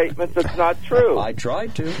with a statement that's not true. I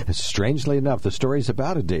tried to. Strangely enough, the story's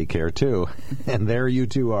about a daycare, too. And there you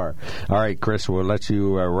two are. All right, Chris, we'll let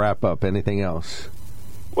you wrap up. Anything else?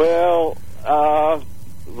 Well,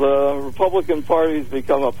 the Republican Party has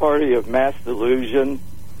become a party of mass delusion,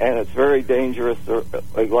 and it's very dangerous to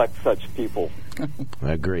elect such people.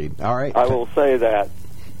 Agreed. All right. I will say that.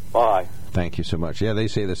 Bye. Thank you so much. Yeah, they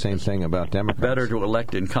say the same thing about Democrats. Better to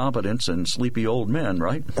elect incompetents and sleepy old men,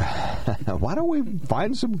 right? Why don't we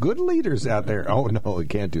find some good leaders out there? Oh, no, we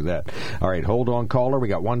can't do that. All right, hold on, caller. We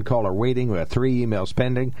got one caller waiting. We have 3 emails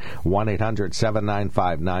pending.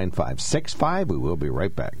 1-800-795-9565. We will be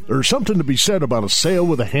right back. There's something to be said about a sale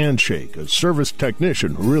with a handshake. A service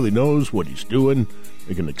technician who really knows what he's doing.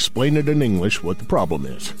 They can explain it in English what the problem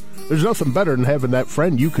is. There's nothing better than having that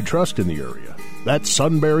friend you could trust in the area. That's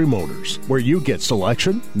Sunbury Motors, where you get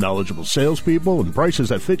selection, knowledgeable salespeople, and prices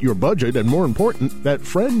that fit your budget, and more important, that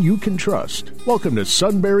friend you can trust. Welcome to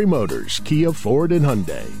Sunbury Motors, Kia, Ford, and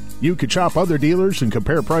Hyundai. You could shop other dealers and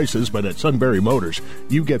compare prices, but at Sunbury Motors,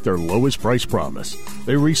 you get their lowest price promise.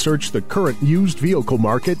 They research the current used vehicle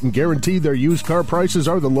market and guarantee their used car prices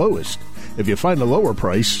are the lowest. If you find a lower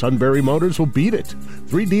price, Sunbury Motors will beat it.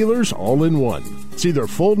 3 dealers all in one. See their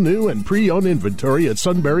full new and pre-owned inventory at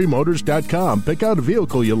sunburymotors.com. Pick out a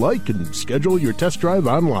vehicle you like and schedule your test drive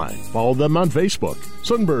online. Follow them on Facebook.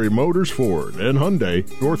 Sunbury Motors Ford and Hyundai,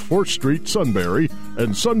 North 4th Street, Sunbury,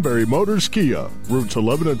 and Sunbury Motors Kia, routes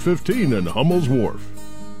 11 and 15 in Hummel's Wharf.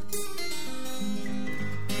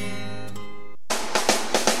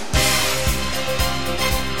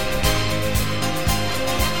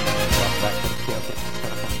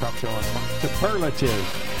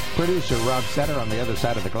 Superlative. Producer Rob Setter on the other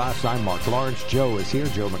side of the glass. I'm Mark Lawrence. Joe is here.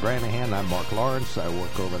 Joe McGranahan. I'm Mark Lawrence. I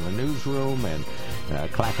work over in the newsroom and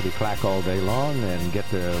clackety-clack all day long and get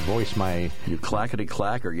to voice my... You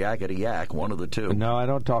clackety-clack or yakety-yak, one of the two. No, I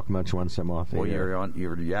don't talk much once I'm off the air. Well,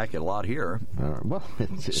 you're yak a lot here. Well,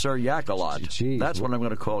 Sir Yak a lot. Geez, that's what I'm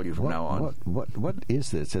going to call you from now on. What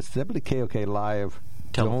is this? It's WKOK Live...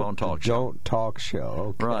 Telephone talk show. Don't talk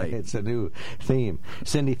show. Okay. Right. It's a new theme.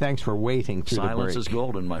 Cindy, thanks for waiting through the break. Silence is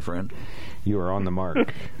golden, my friend. You are on the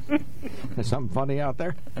mark. Is something funny out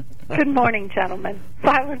there? Good morning, gentlemen.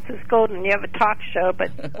 Silence is golden. You have a talk show,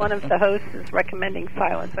 but one of the hosts is recommending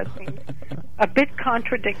silence. That seems a bit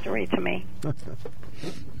contradictory to me.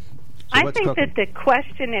 I think that the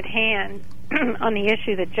question at hand on the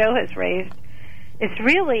issue that Joe has raised is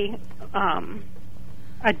really...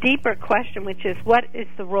 a deeper question, which is, what is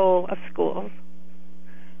the role of schools?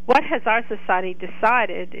 What has our society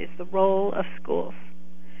decided is the role of schools?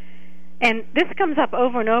 And this comes up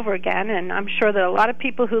over and over again, and I'm sure that a lot of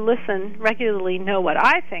people who listen regularly know what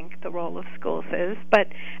I think the role of schools is, but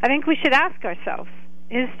I think we should ask ourselves,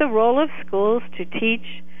 is the role of schools to teach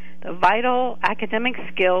the vital academic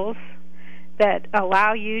skills that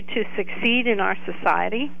allow you to succeed in our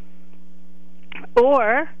society?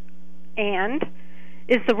 And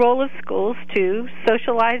is the role of schools to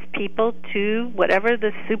socialize people to whatever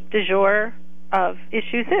the soup du jour of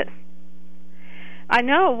issues is? I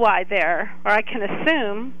know why I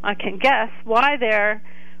can guess why they're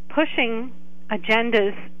pushing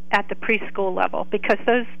agendas at the preschool level, because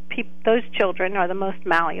those children are the most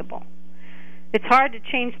malleable. It's hard to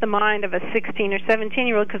change the mind of a 16 or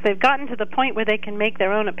 17-year-old because they've gotten to the point where they can make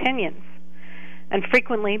their own opinions, and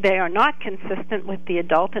frequently they are not consistent with the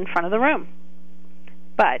adult in front of the room.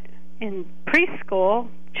 But in preschool,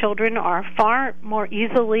 children are far more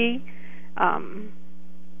easily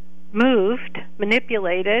moved,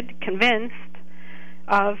 manipulated, convinced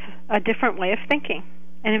of a different way of thinking.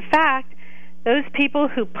 And in fact, those people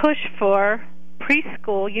who push for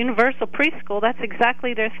preschool, universal preschool, that's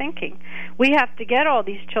exactly their thinking. We have to get all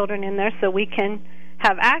these children in there so we can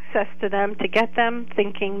have access to them to get them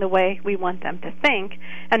thinking the way we want them to think.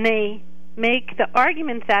 And they make the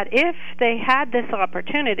argument that if they had this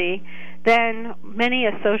opportunity, then many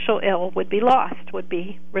a social ill would be lost, would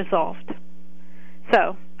be resolved.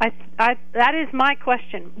 So that is my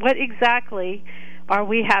question. What exactly are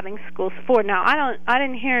we having schools for? Now, I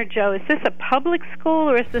didn't hear, Joe, is this a public school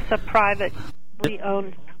or is this a privately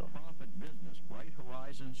owned school? Profit business, Bright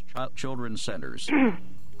Horizons Children's Centers.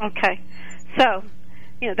 Okay. So,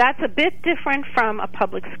 that's a bit different from a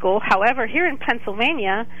public school. However, here in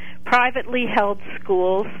Pennsylvania, privately held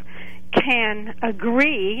schools can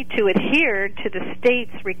agree to adhere to the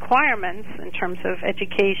state's requirements in terms of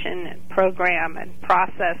education and program and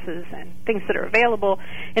processes and things that are available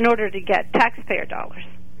in order to get taxpayer dollars.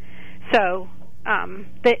 So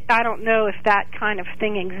I don't know if that kind of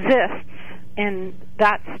thing exists in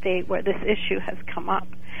that state where this issue has come up.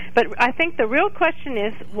 But I think the real question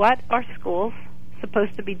is, what are schools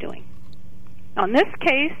supposed to be doing? On this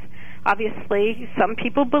case, obviously, some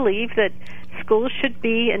people believe that schools should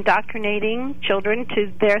be indoctrinating children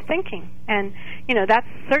to their thinking. And, that's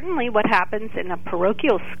certainly what happens in a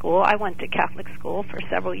parochial school. I went to Catholic school for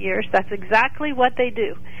several years. That's exactly what they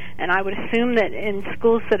do. And I would assume that in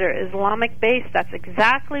schools that are Islamic-based, that's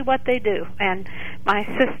exactly what they do. And my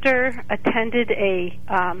sister attended a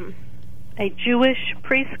Jewish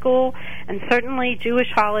preschool, and certainly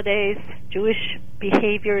Jewish holidays, Jewish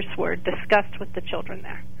behaviors were discussed with the children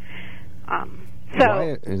there.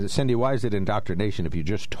 Cindy, why is it indoctrination if you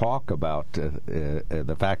just talk about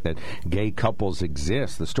the fact that gay couples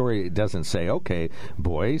exist? The story doesn't say, okay,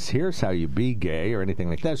 boys, here's how you be gay or anything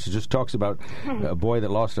like that. It just talks about a boy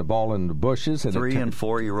that lost a ball in the bushes. And 3- and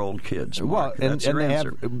 4-year-old kids. Mark. Well, and they have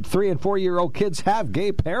 3- and 4-year-old kids have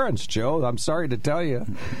gay parents, Joe. I'm sorry to tell you.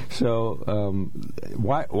 So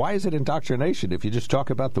why is it indoctrination if you just talk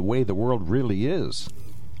about the way the world really is?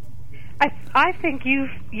 I think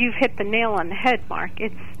you've hit the nail on the head, Mark.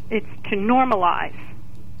 It's to normalize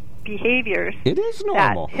behaviors it is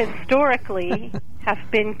normal. that historically have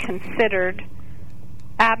been considered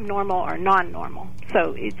abnormal or non-normal.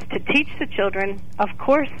 So it's to teach the children, of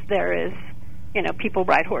course there is, people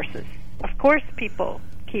ride horses. Of course people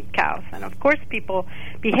keep cows. And of course people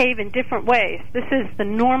behave in different ways. This is the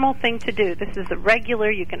normal thing to do. This is the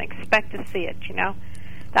regular, you can expect to see it,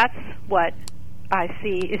 That's what I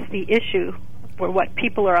see is the issue, or what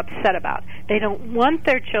people are upset about. They don't want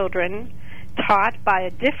their children taught by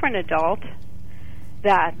a different adult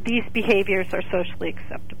that these behaviors are socially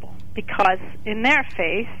acceptable, because in their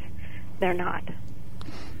face, they're not.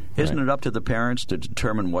 Isn't it up to the parents to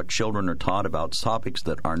determine what children are taught about topics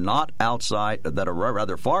that are not outside, that are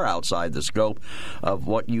rather far outside the scope of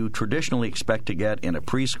what you traditionally expect to get in a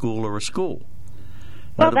preschool or a school?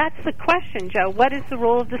 Well, that's the question, Joe. What is the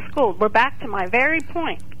role of the school? We're back to my very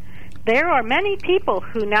point. There are many people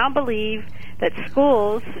who now believe that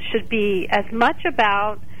schools should be as much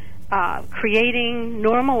about creating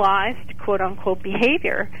normalized, quote-unquote,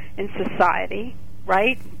 behavior in society,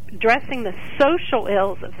 right, addressing the social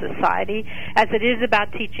ills of society, as it is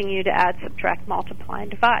about teaching you to add, subtract, multiply,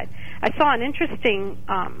 and divide. I saw an interesting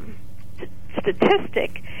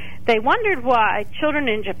statistic. They wondered why children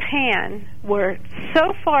in Japan were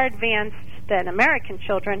so far advanced than American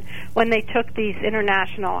children when they took these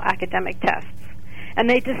international academic tests. And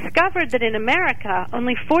they discovered that in America,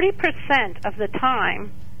 only 40% of the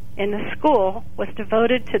time in the school was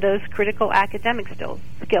devoted to those critical academic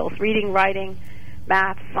skills, reading, writing,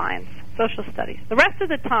 math, science, social studies. The rest of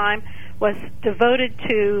the time was devoted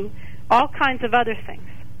to all kinds of other things,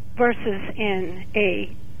 versus in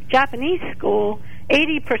a Japanese school,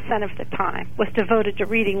 80% of the time was devoted to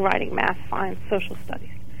reading, writing, math, science, social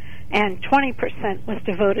studies. And 20% was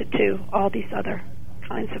devoted to all these other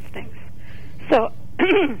kinds of things. So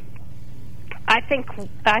I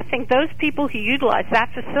think those people who utilize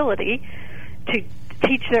that facility to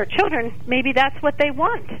teach their children, maybe that's what they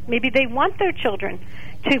want. Maybe they want their children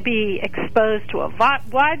to be exposed to a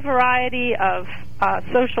wide variety of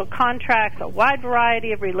social contracts, a wide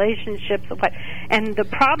variety of relationships. And the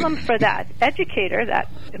problem for that educator, that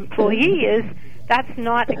employee, is that's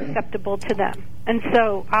not acceptable to them. And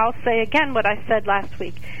so I'll say again what I said last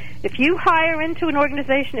week. If you hire into an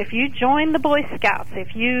organization, if you join the Boy Scouts,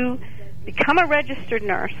 if you become a registered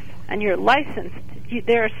nurse and you're licensed,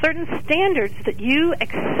 there are certain standards that you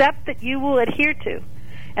accept that you will adhere to.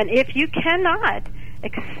 And if you cannot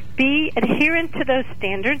be adherent to those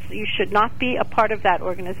standards, you should not be a part of that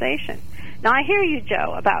organization. Now, I hear you,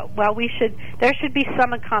 Joe, about, well, there should be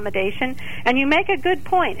some accommodation, and you make a good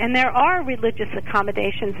point, and there are religious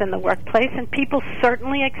accommodations in the workplace, and people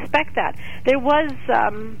certainly expect that. There was,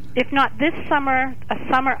 if not this summer, a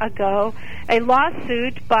summer ago, a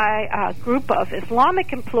lawsuit by a group of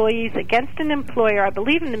Islamic employees against an employer, I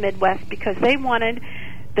believe in the Midwest, because they wanted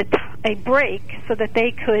a break so that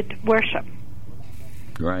they could worship.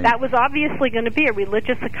 Right. That was obviously going to be a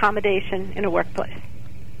religious accommodation in a workplace.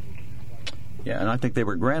 Yeah, and I think they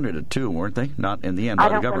were granted it too, weren't they? Not in the end by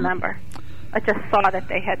the government. I don't remember. I just saw that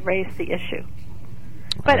they had raised the issue.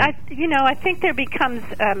 But I think there becomes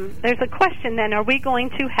there's a question then: are we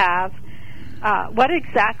going to have what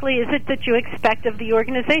exactly is it that you expect of the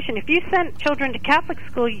organization? If you sent children to Catholic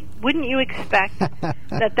school, wouldn't you expect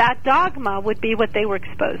that dogma would be what they were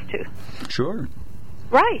exposed to? Sure.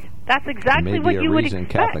 Right. That's exactly what you would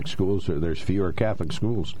expect. Catholic schools, or there's fewer Catholic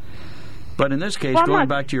schools. But in this case, going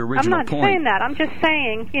back to your original point... I'm not saying that. I'm just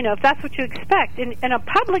saying, if that's what you expect. In a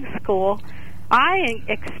public school, I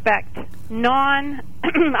expect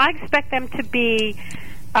I expect them to be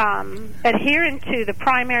adherent to the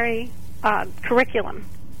primary curriculum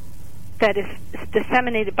that is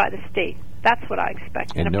disseminated by the state. That's what I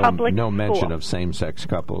expect in a public school. No mention of same-sex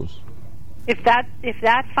couples. If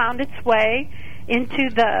that found its way into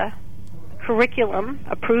the curriculum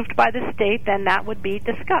approved by the state, then that would be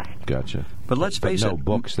discussed. Gotcha. But let's face it, no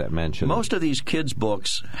books that mention most of these kids'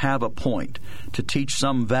 books have a point to teach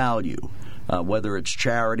some value. Whether it's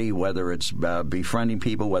charity, whether it's befriending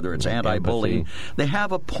people, whether it's anti-bullying, they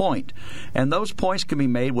have a point. And those points can be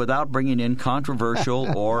made without bringing in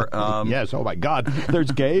controversial or... yes, oh my God,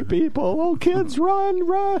 there's gay people. Oh, kids, run.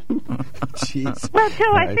 Jeez. Well,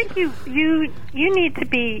 Joe, I think you need to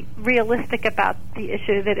be realistic about the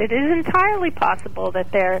issue that it is entirely possible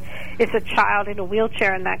that there is a child in a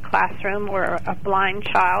wheelchair in that classroom, or a blind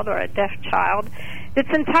child, or a deaf child. It's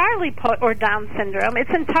entirely, or Down syndrome,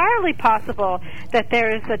 it's entirely possible that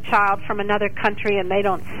there is a child from another country and they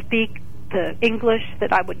don't speak the English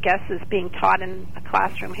that I would guess is being taught in a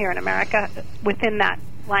classroom here in America within that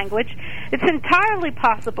language. It's entirely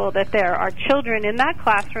possible that there are children in that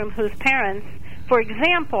classroom whose parents, for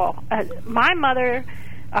example, my mother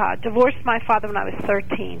divorced my father when I was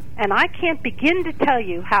 13, and I can't begin to tell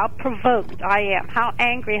you how provoked I am, how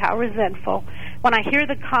angry, how resentful when I hear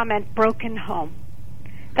the comment, broken home.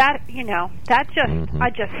 I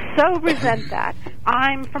just so resent that.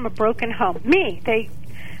 I'm from a broken home. They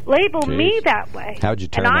label me that way. How'd you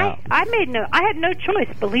turn out? I had no choice,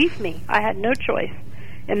 believe me. I had no choice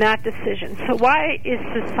in that decision. So why is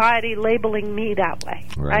society labeling me that way,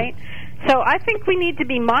 right? So I think we need to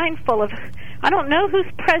be mindful of, I don't know who's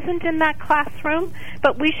present in that classroom,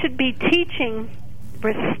 but we should be teaching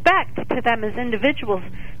respect to them as individuals,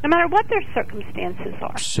 no matter what their circumstances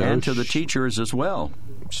are. And to the teachers as well.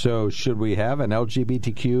 So should we have an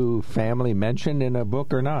LGBTQ family mentioned in a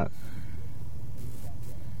book or not?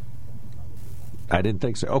 I didn't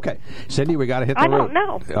think so. Okay. Cindy, we got to hit the road. I don't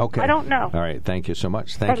know. Okay. I don't know. All right. Thank you so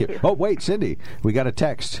much. Thank you. You. Oh, wait, Cindy. We got a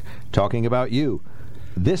text talking about you.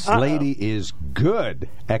 This lady is good!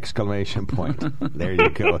 Exclamation point. There you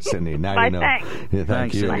go, Cindy. Now you know. Thanks. Yeah,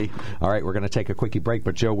 thank you. Cindy. All right, we're going to take a quickie break.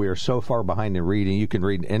 But, Joe, we are so far behind in reading. You can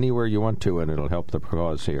read anywhere you want to, and it'll help the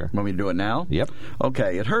cause here. Want me to do it now? Yep.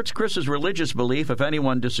 Okay. It hurts Chris's religious belief if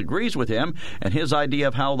anyone disagrees with him and his idea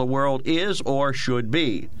of how the world is or should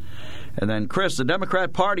be. And then, Chris, the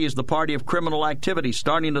Democrat Party is the party of criminal activity,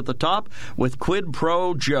 starting at the top with Quid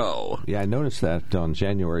Pro Joe. Yeah, I noticed that on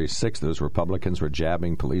January 6th, those Republicans were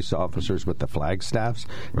jabbing police officers with the flagstaffs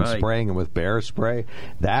and spraying them with bear spray.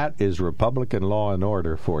 That is Republican law and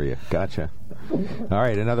order for you. Gotcha. All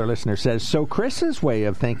right, another listener says, so Chris's way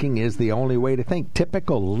of thinking is the only way to think.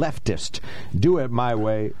 Typical leftist. Do it my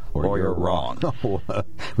way or you're wrong.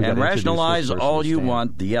 And rationalize all you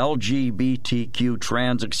want. The LGBTQ,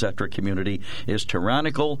 trans, etc. community is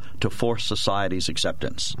tyrannical to force society's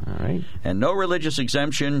acceptance. All right. And no religious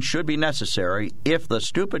exemption should be necessary if the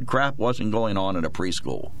stupid crap wasn't going on in a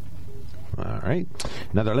preschool. All right.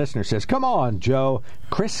 Another listener says, come on, Joe.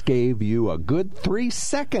 Chris gave you a good 3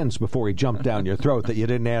 seconds before he jumped down your throat that you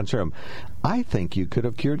didn't answer him. I think you could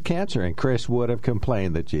have cured cancer, and Chris would have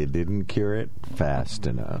complained that you didn't cure it fast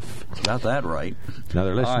enough. Got that right.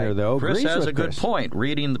 Another listener, though, Chris agrees has with a good point.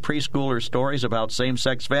 Reading the preschooler stories about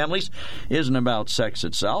same-sex families isn't about sex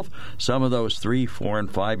itself. Some of those 3, 4,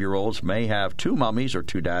 and 5-year-olds may have 2 mummies or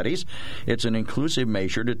 2 daddies. It's an inclusive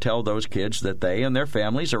measure to tell those kids that they and their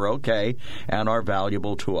families are okay and are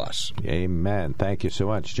valuable to us. Amen. Thank you so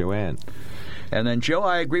much, Joanne. And then, Joe,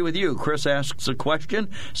 I agree with you. Chris asks a question,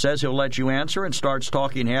 says he'll let you answer, and starts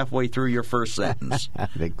talking halfway through your first sentence. I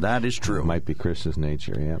think that is true. It might be Chris's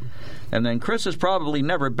nature, yeah. And then Chris has probably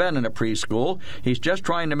never been in a preschool. He's just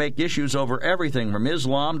trying to make issues over everything from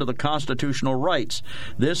Islam to the constitutional rights.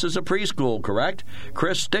 This is a preschool, correct?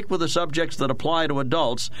 Chris, stick with the subjects that apply to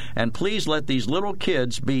adults, and please let these little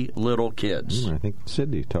kids be little kids. I think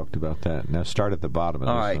Cindy talked about that. Now start at the bottom of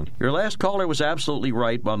All this right. one. Your last caller was absolutely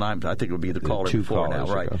right. Well, I think it would be the caller before now,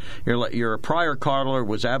 right? Your prior caller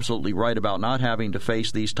was absolutely right about not having to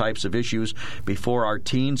face these types of issues before our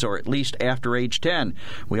teens or at least after age 10.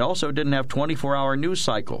 We also didn't have 24-hour news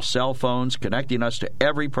cycles, cell phones connecting us to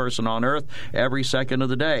every person on Earth every second of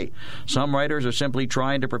the day. Some writers are simply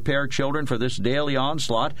trying to prepare children for this daily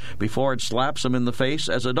onslaught before it slaps them in the face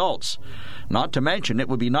as adults. Not to mention, it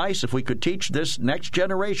would be nice if we could teach this next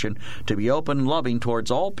generation to be open and loving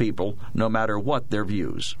towards all people, no matter what their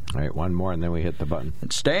views. All right, one more, and then we hit the button.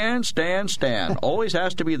 Stan always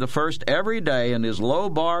has to be the first every day, and his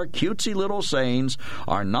low-bar, cutesy little sayings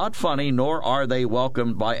are not funny, nor are they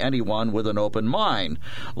welcomed by anyone with an open mind.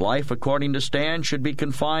 Life, according to Stan, should be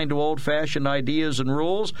confined to old-fashioned ideas and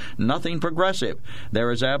rules, nothing progressive.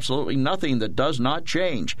 There is absolutely nothing that does not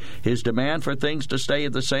change. His demand for things to stay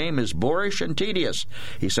the same is boorish and tedious.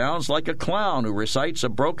 He sounds like a clown who recites a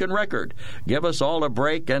broken record. Give us all a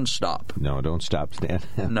break and stop. No, don't stop, Stan.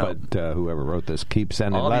 No. But whoever wrote this, keep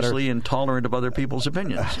sending letters. Obviously intolerant of other people's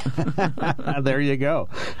opinions. There you go.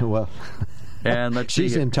 Well... And let's see.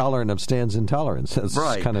 She's intolerant of Stan's intolerance. That's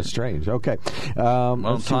right. Kind of strange. Okay.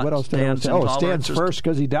 Let's see. What else? Stan's first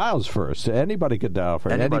because he dials first. Anybody could dial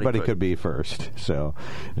first. Anybody could be first. So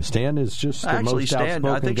Stan is just the most outspoken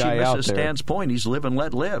I think guy she out misses there. Stan's point. He's live and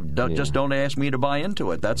let live. Just don't ask me to buy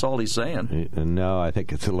into it. That's all he's saying. No, I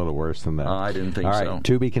think it's a little worse than that. I didn't think so. All right,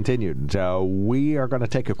 to be continued. We are going to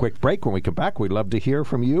take a quick break. When we come back, we'd love to hear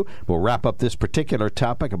from you. We'll wrap up this particular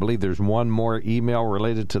topic. I believe there's one more email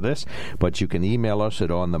related to this, but you can email us at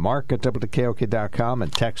onthemark@wkok.com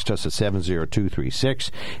and text us at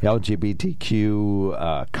 70236.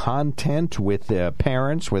 LGBTQ content with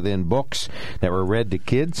parents within books that were read to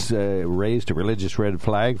kids raised a religious red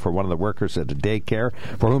flag for one of the workers at a daycare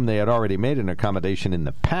for whom they had already made an accommodation in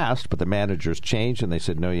the past, but the managers changed and they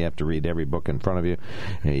said, no, you have to read every book in front of you.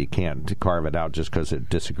 You can't carve it out just because it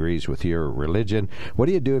disagrees with your religion. What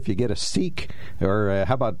do you do if you get a Sikh or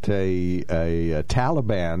how about a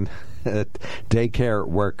Taliban daycare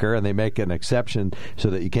worker and they make an exception so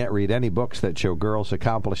that you can't read any books that show girls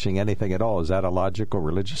accomplishing anything at all? Is that a logical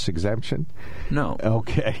religious exemption? No.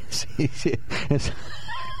 Okay.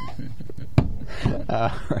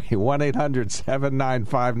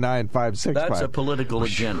 1-800-795-9565. That's a political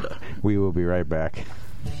agenda. We will be right back.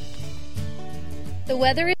 The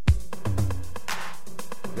weather is...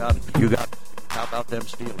 You got how about them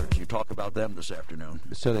Steelers? You talk about them this afternoon.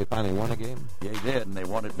 So they finally won a game? Yeah, they did, and they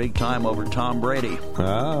won it big time over Tom Brady.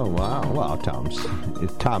 Oh, wow. Well, Tom,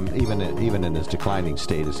 even in his declining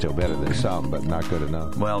state, is still better than some, but not good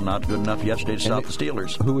enough. Well, not good enough yesterday to stop the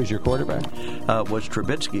Steelers. Who was your quarterback? Was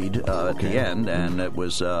Trubisky at the end, and it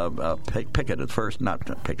was Pickett at first.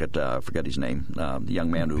 Not Pickett, forget his name. The young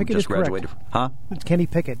man who Pickett just graduated. Huh? It's Kenny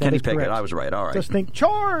Pickett. Kenny Pickett. Correct. I was right. All right. Just think,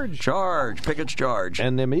 charge! Pickett's charge.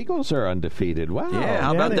 And them Eagles are undefeated. Wow. Yeah,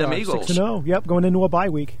 how about them Eagles? 6-0. Yep, going into a bye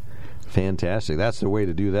week. Fantastic. That's the way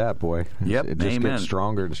to do that, boy. Yep, it just gets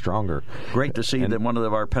stronger and stronger. Great to see that one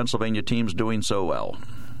of our Pennsylvania teams doing so well.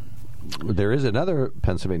 There is another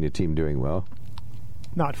Pennsylvania team doing well.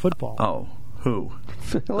 Not football. Oh. Who?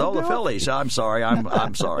 Oh, the Phillies. I'm sorry.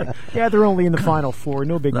 I'm sorry. Yeah, they're only in the Final Four.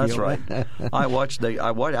 No big That's deal. That's right.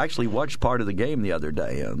 I actually watched part of the game the other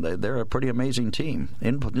day. They're a pretty amazing team.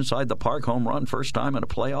 Inside the park, home run, first time in the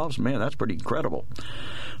playoffs. Man, that's pretty incredible.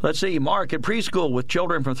 Let's see. Mark at preschool with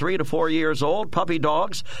children from 3 to 4 years old, puppy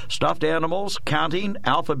dogs, stuffed animals, counting,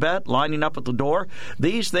 alphabet, lining up at the door.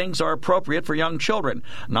 These things are appropriate for young children,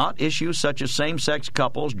 not issues such as same-sex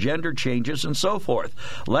couples, gender changes, and so forth.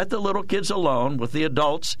 Let the little kids alone with the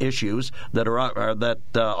adults' issues that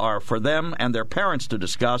are for them and their parents to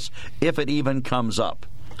discuss if it even comes up.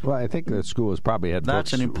 Well, I think the school has probably had That's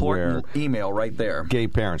books an important where email right there. Gay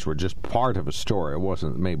parents were just part of a story. It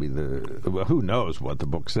wasn't maybe who knows what the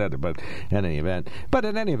book said, but in any event. But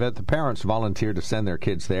in any event, the parents volunteered to send their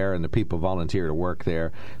kids there, and the people volunteer to work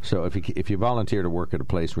there. So if you volunteer to work at a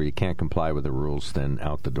place where you can't comply with the rules, then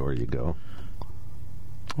out the door you go.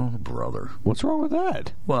 Oh, brother. What's wrong with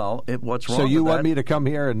that? Well, what's wrong So you with want that? me to come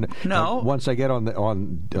here and No. once I get on the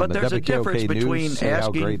there's a difference WKOK between News, say how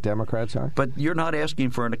asking- great Democrats are? But you're not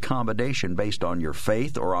asking for an accommodation based on your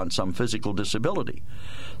faith or on some physical disability.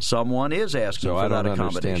 Someone is asking So for I don't that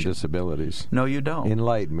understand accommodation. disabilities. No, you don't.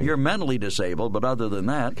 Enlighten me. You're mentally disabled, but other than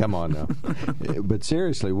that, Come on now. But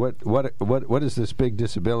seriously, what is this big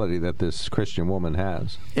disability that this Christian woman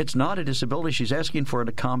has? it's not a disability. She's asking for an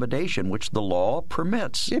accommodation, which the law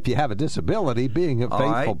permits. If you have a disability, being a All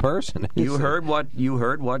faithful right. person. You heard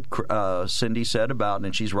what Cindy said about,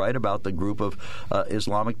 and she's right about the group of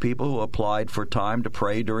Islamic people who applied for time to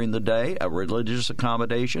pray during the day, a religious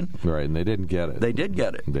accommodation. Right, and they didn't get it. They did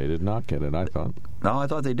get it. They did not get it, I thought. No, I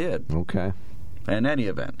thought they did. Okay. In any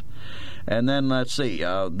event. And then let's see.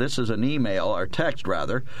 This is an email, or text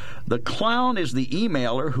rather. The clown is the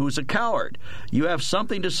emailer who's a coward. You have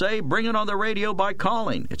something to say, bring it on the radio by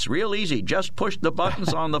calling. It's real easy. Just push the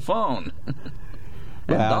buttons on the phone.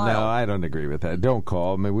 Well, no, I don't agree with that. Don't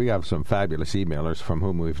call. I mean, we have some fabulous emailers from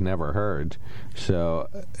whom we've never heard, so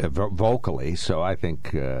vocally. So I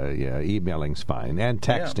think, emailing's fine, and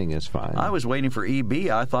texting is fine. I was waiting for EB.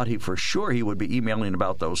 I thought for sure he would be emailing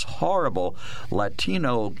about those horrible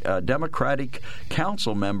Latino Democratic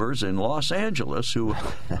council members in Los Angeles who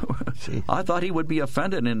I thought he would be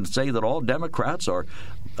offended and say that all Democrats are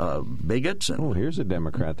bigots. And, here's a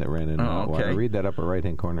Democrat that ran in. okay. Read that upper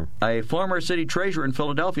right-hand corner. A former city treasurer in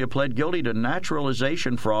Philadelphia pled guilty to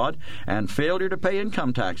naturalization fraud and failure to pay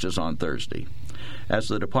income taxes on Thursday. As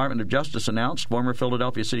the Department of Justice announced, former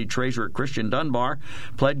Philadelphia City Treasurer Christian Dunbar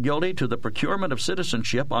pled guilty to the procurement of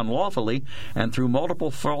citizenship unlawfully and through multiple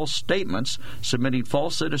false statements, submitting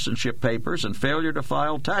false citizenship papers, and failure to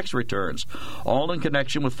file tax returns, all in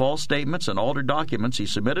connection with false statements and altered documents he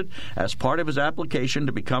submitted as part of his application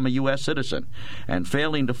to become a U.S. citizen, and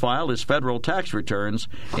failing to file his federal tax returns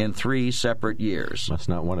in 3 separate years. Must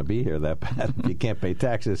not want to be here that bad. You can't pay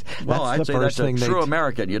taxes. Well, I'd say that's a true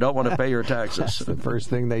American. You don't want to pay your taxes. That's the first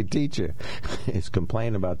thing they teach you is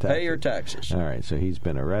complain about taxes. Pay your taxes. All right, so he's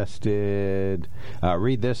been arrested.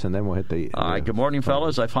 Read this, and then we'll hit the... All right, good morning,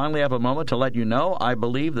 fellas. I finally have a moment to let you know I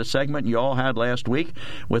believe the segment you all had last week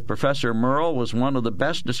with Professor Merle was one of the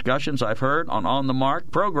best discussions I've heard on the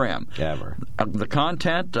Mark program. Ever. The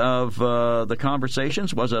content of the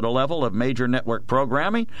conversations was at a level of major network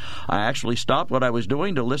programming. I actually stopped what I was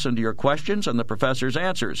doing to listen to your questions and the professor's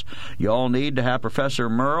answers. You all need to have Professor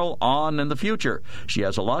Merle on in the future. She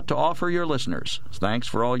has a lot to offer your listeners. Thanks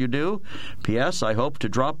for all you do. P.S. I hope to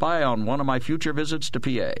drop by on one of my future visits to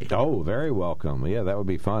PA. Oh, very welcome. Yeah, that would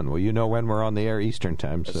be fun. Well, you know when we're on the air Eastern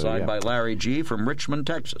Time. So, Signed by Larry G. from Richmond,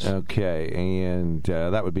 Texas. Okay, and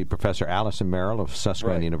that would be Professor Allison Merrill of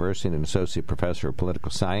Susquehanna University and an Associate Professor of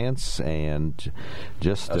Political Science and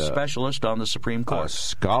just a specialist on the Supreme Court. A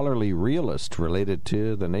scholarly realist related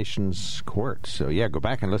to the nation's courts. So, yeah, go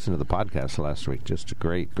back and listen to the podcast last week. Just a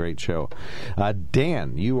great, great show.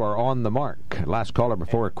 Dan, you are on the mark. Last caller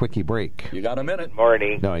before a quickie break. You got a minute.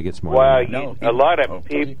 Morning. No, he gets more. Well, a lot of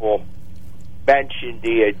people mentioned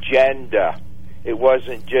the agenda. It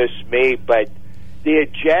wasn't just me, but the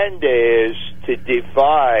agenda is to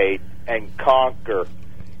divide and conquer.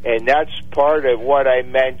 And that's part of what I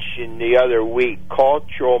mentioned the other week,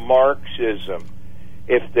 cultural Marxism.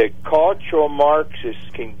 If the cultural Marxists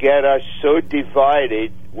can get us so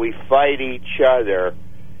divided, we fight each other,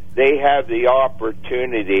 they have the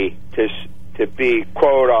opportunity to be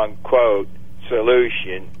quote-unquote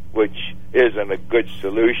solution, which isn't a good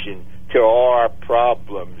solution to all our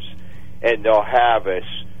problems, and they'll have us.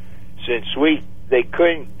 Since they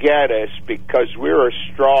couldn't get us because we're a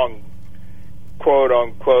strong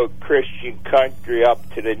quote-unquote Christian country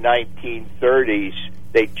up to the 1930s,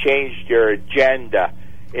 they changed their agenda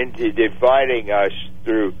into dividing us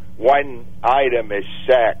through one item is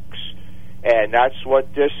sex. And that's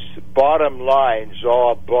what this bottom line is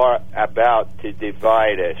all about, to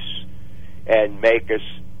divide us and make us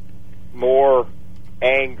more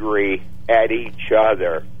angry at each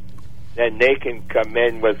other. Then they can come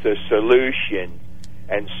in with a solution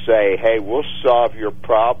and say, hey, we'll solve your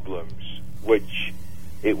problems, which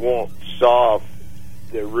it won't solve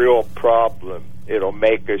the real problem. It'll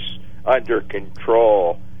make us under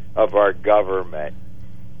control of our government.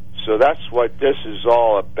 So that's what this is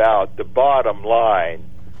all about, the bottom line.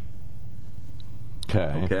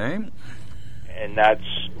 Okay. And that's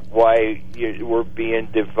why we're being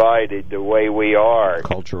divided the way we are.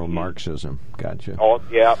 Cultural Marxism. Gotcha.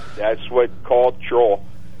 Yeah, that's what cultural,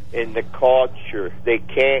 in the culture. They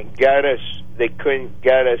can't get us, they couldn't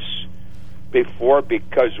get us before,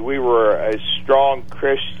 because we were a strong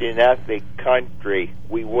Christian ethic country,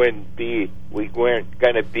 we weren't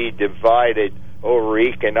going to be divided over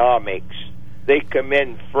economics. They come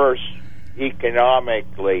in first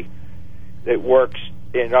economically. It works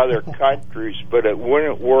in other countries, but it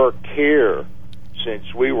wouldn't work here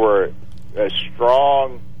since we were a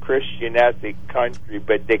strong Christian ethic country.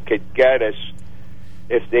 But they could get us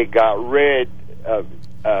if they got rid of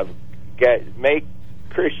make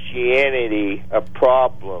Christianity a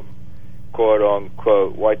problem, quote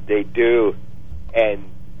unquote, what they do, and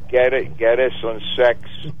get us on sex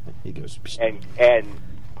and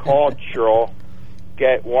cultural,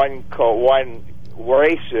 get one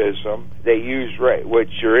racism. They use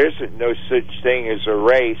which there isn't no such thing as a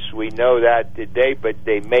race. We know that today, but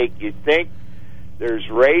they make you think there's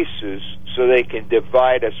races so they can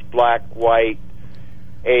divide us black, white,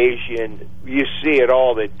 Asian. You see it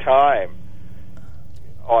all the time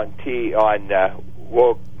on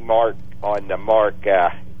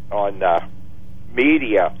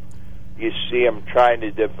media. You see them trying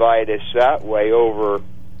to divide us that way over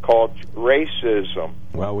racism.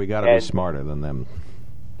 Well, we got to be smarter than them.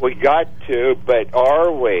 We got to, but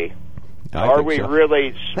are we? Are we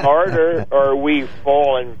really smarter, or are we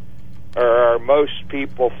falling? Or are most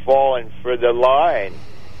people falling for the line?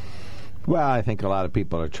 Well, I think a lot of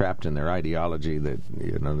people are trapped in their ideology that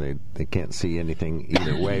they can't see anything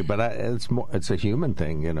either way. But it's a human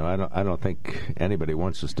thing, I don't think anybody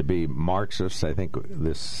wants us to be Marxists. I think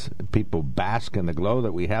people bask in the glow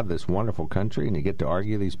that we have this wonderful country, and you get to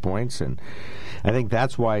argue these points. And I think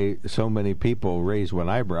that's why so many people raise one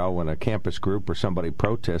eyebrow when a campus group or somebody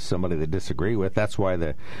protests somebody they disagree with. That's why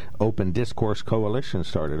the Open Discourse Coalition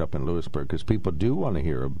started up in Lewisburg, because people do want to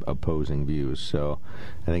hear opposing views. So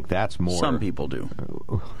I think that's more. Some people do.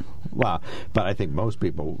 Well, but I think most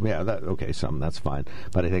people, some, that's fine.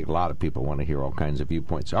 But I think a lot of people want to hear all kinds of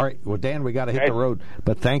viewpoints. All right, well, Dan, we got to hit the road.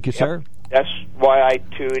 But thank you, sir. That's why I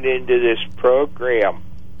tune into this program.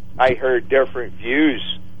 I heard different views.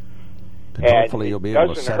 And hopefully you'll be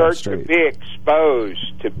able to set them straight. It doesn't hurt to be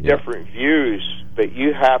exposed to different views, but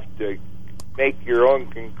you have to make your own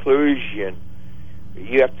conclusion.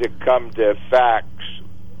 You have to come to facts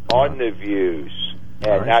on the views,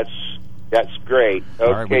 and that's great. Okay,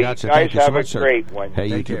 all right, we got you. Guys, Thank you have so much, a great one. Hey,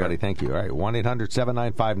 you too, buddy. Thank you. All right,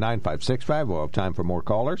 1-800-795-9565. We'll have time for more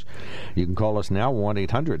callers. You can call us now,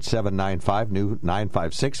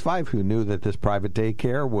 1-800-795-9565. Who knew that this private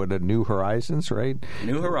daycare would have New Horizons, right?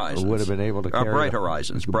 New Horizons. Would have been able to carry... Bright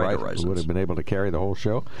Horizons. Bright Horizons. Would have been able to carry the whole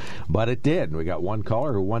show. But it did. We got one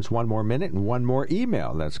caller who wants one more minute and one more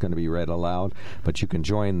email that's going to be read aloud. But you can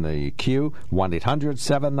join the queue,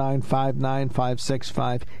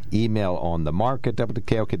 1-800-795-9565. Email on the mark at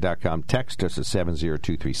WKOK.com. Text us at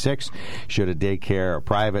 70236. Should a daycare, a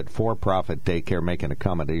private, for-profit daycare, make an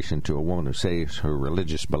accommodation to a woman who says her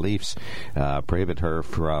religious beliefs prohibit her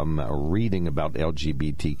from reading about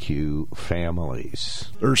LGBTQ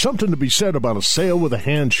families? There's something to be said about a sale with a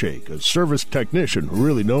handshake. A service technician who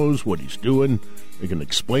really knows what he's doing. They can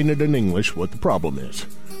explain it in English what the problem is.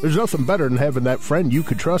 There's nothing better than having that friend you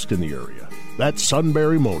could trust in the area. That's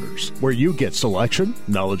Sunbury Motors, where you get selection,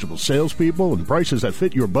 knowledgeable salespeople, and prices that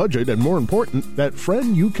fit your budget, and more important, that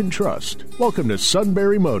friend you can trust. Welcome to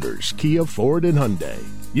Sunbury Motors, Kia, Ford, and Hyundai.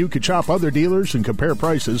 You could shop other dealers and compare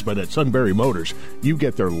prices, but at Sunbury Motors, you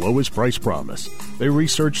get their lowest price promise. They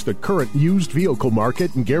research the current used vehicle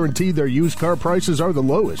market and guarantee their used car prices are the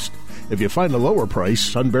lowest. If you find a lower price,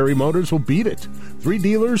 Sunbury Motors will beat it. 3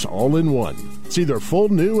 dealers all in one. See their full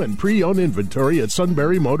new and pre-owned inventory at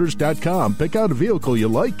sunburymotors.com. Pick out a vehicle you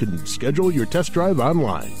like and schedule your test drive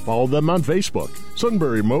online. Follow them on Facebook.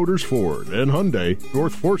 Sunbury Motors Ford and Hyundai,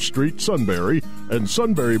 North 4th Street, Sunbury, and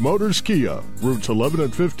Sunbury Motors Kia, routes 11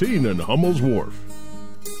 and 15 in Hummel's Wharf.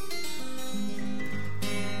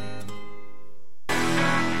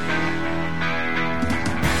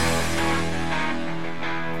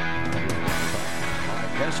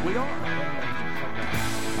 Yes, we are.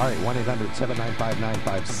 All right,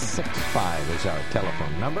 1-800-795-9565 is our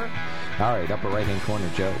telephone number. All right, upper right-hand corner,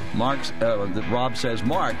 Joe. Rob says,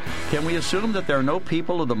 Mark, can we assume that there are no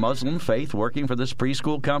people of the Muslim faith working for this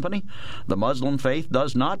preschool company? The Muslim faith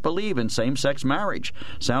does not believe in same-sex marriage.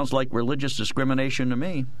 Sounds like religious discrimination to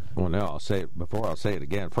me. Well, no, I'll say it before. I'll say it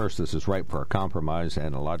again. First, this is ripe for a compromise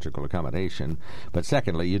and a logical accommodation. But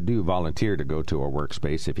secondly, you do volunteer to go to a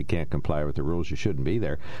workspace. If you can't comply with the rules, you shouldn't be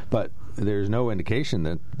there. But there's no indication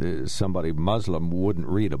that somebody Muslim wouldn't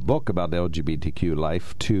read a book about LGBTQ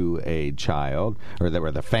life to a child or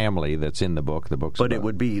the family that's in the book. The book's but it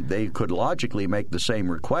would be they could logically make the same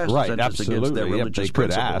request, right? Against their religious they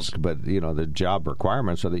could principles. ask, but the job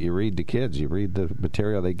requirements are that you read to kids, you read the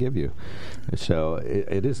material they give you. So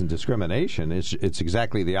it isn't discrimination. It's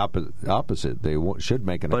exactly the opposite. They should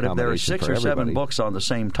make an accommodation. But if there are 6 or 7 everybody. books on the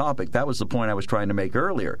same topic, that was the point I was trying to make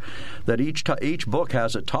earlier. That each book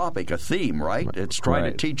has a topic, a theme, right? It's trying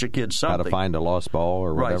to teach a kid something. How to find a lost ball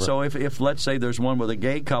or whatever. Right. So if let's say there's one with a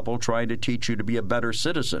gay couple trying to teach you to be a better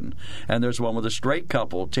citizen, and there's one with a straight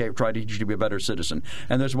couple trying to teach you to be a better citizen,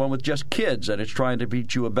 and there's one with just kids and it's trying to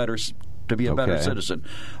teach you to be a better citizen,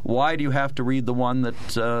 why do you have to read the one that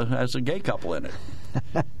has a gay couple in it?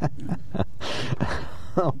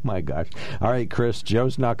 Oh, my gosh. All right, Chris,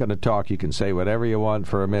 Joe's not going to talk. You can say whatever you want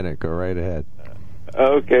for a minute. Go right ahead.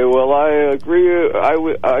 Okay, well, I agree.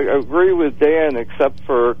 I agree with Dan, except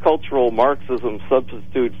for cultural Marxism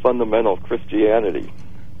substitute fundamental Christianity.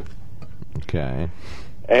 Okay.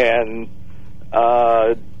 And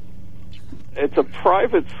it's a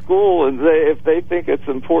private school, and if they think it's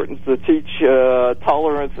important to teach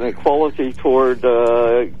tolerance and equality toward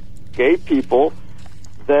gay people,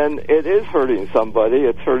 then it is hurting somebody.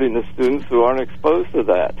 It's hurting the students who aren't exposed to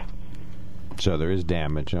that. So there is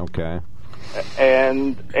damage, okay.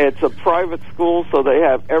 And it's a private school, so they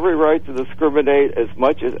have every right to discriminate as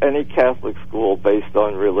much as any Catholic school based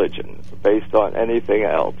on religion, based on anything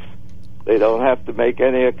else. They don't have to make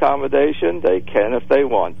any accommodation. They can if they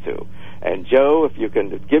want to. And, Joe, if you can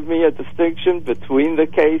give me a distinction between the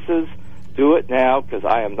cases, do it now, because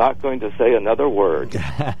I am not going to say another word.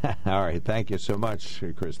 All right. Thank you so much,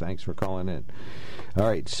 Chris. Thanks for calling in. All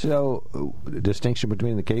right. So, distinction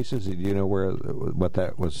between the cases, do you know what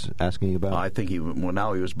that was asking about? I think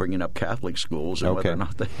now he was bringing up Catholic schools and whether or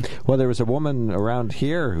not they... Well, there was a woman around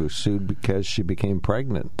here who sued because she became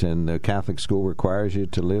pregnant, and the Catholic school requires you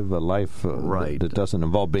to live a life that doesn't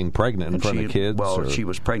involve being pregnant in front of kids. Well, she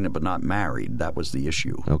was pregnant but not married. That was the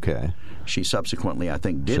issue. Okay. She subsequently, I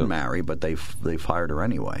think, did marry, but they fired her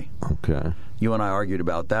anyway. Okay. You and I argued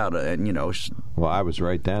about that, and Well, I was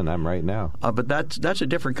right then. I'm right now. But that's a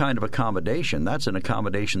different kind of accommodation. That's an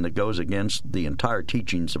accommodation that goes against the entire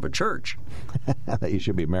teachings of a church. That you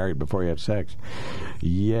should be married before you have sex.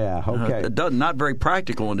 Yeah. Okay. Not very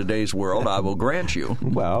practical in today's world, I will grant you.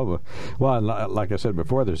 Well, like I said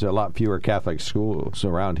before, there's a lot fewer Catholic schools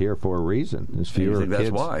around here for a reason. There's fewer kids.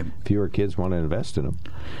 That's why. Fewer kids want to invest in them.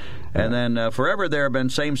 And then forever there have been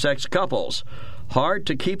same-sex couples. Hard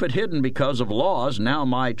to keep it hidden because of laws. Now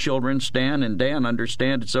my children, Stan and Dan,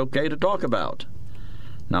 understand it's okay to talk about.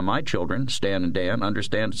 Now my children, Stan and Dan,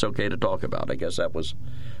 understand it's okay to talk about. I guess that was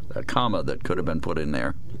a comma that could have been put in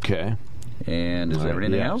there. Okay. And is there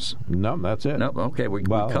anything else? No, that's it. No, okay, we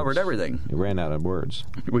covered everything. You ran out of words.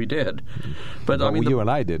 We did. But I mean, you and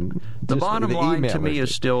I didn't. The bottom line to me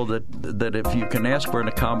is still that if you can ask for an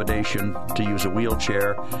accommodation to use a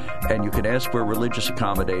wheelchair and you can ask for a religious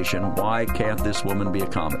accommodation, why can't this woman be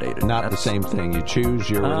accommodated? Not the same thing. You choose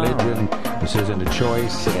your religion. This isn't a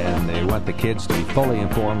choice, and they want the kids to be fully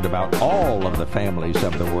informed about all of the families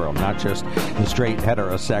of the world, not just the straight,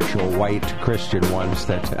 heterosexual, white Christian ones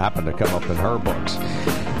that happen to come up in her books.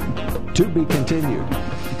 To be continued.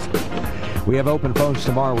 We have open phones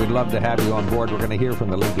tomorrow. We'd love to have you on board. We're going to hear from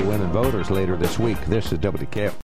the League of Women Voters later this week. This is WKO.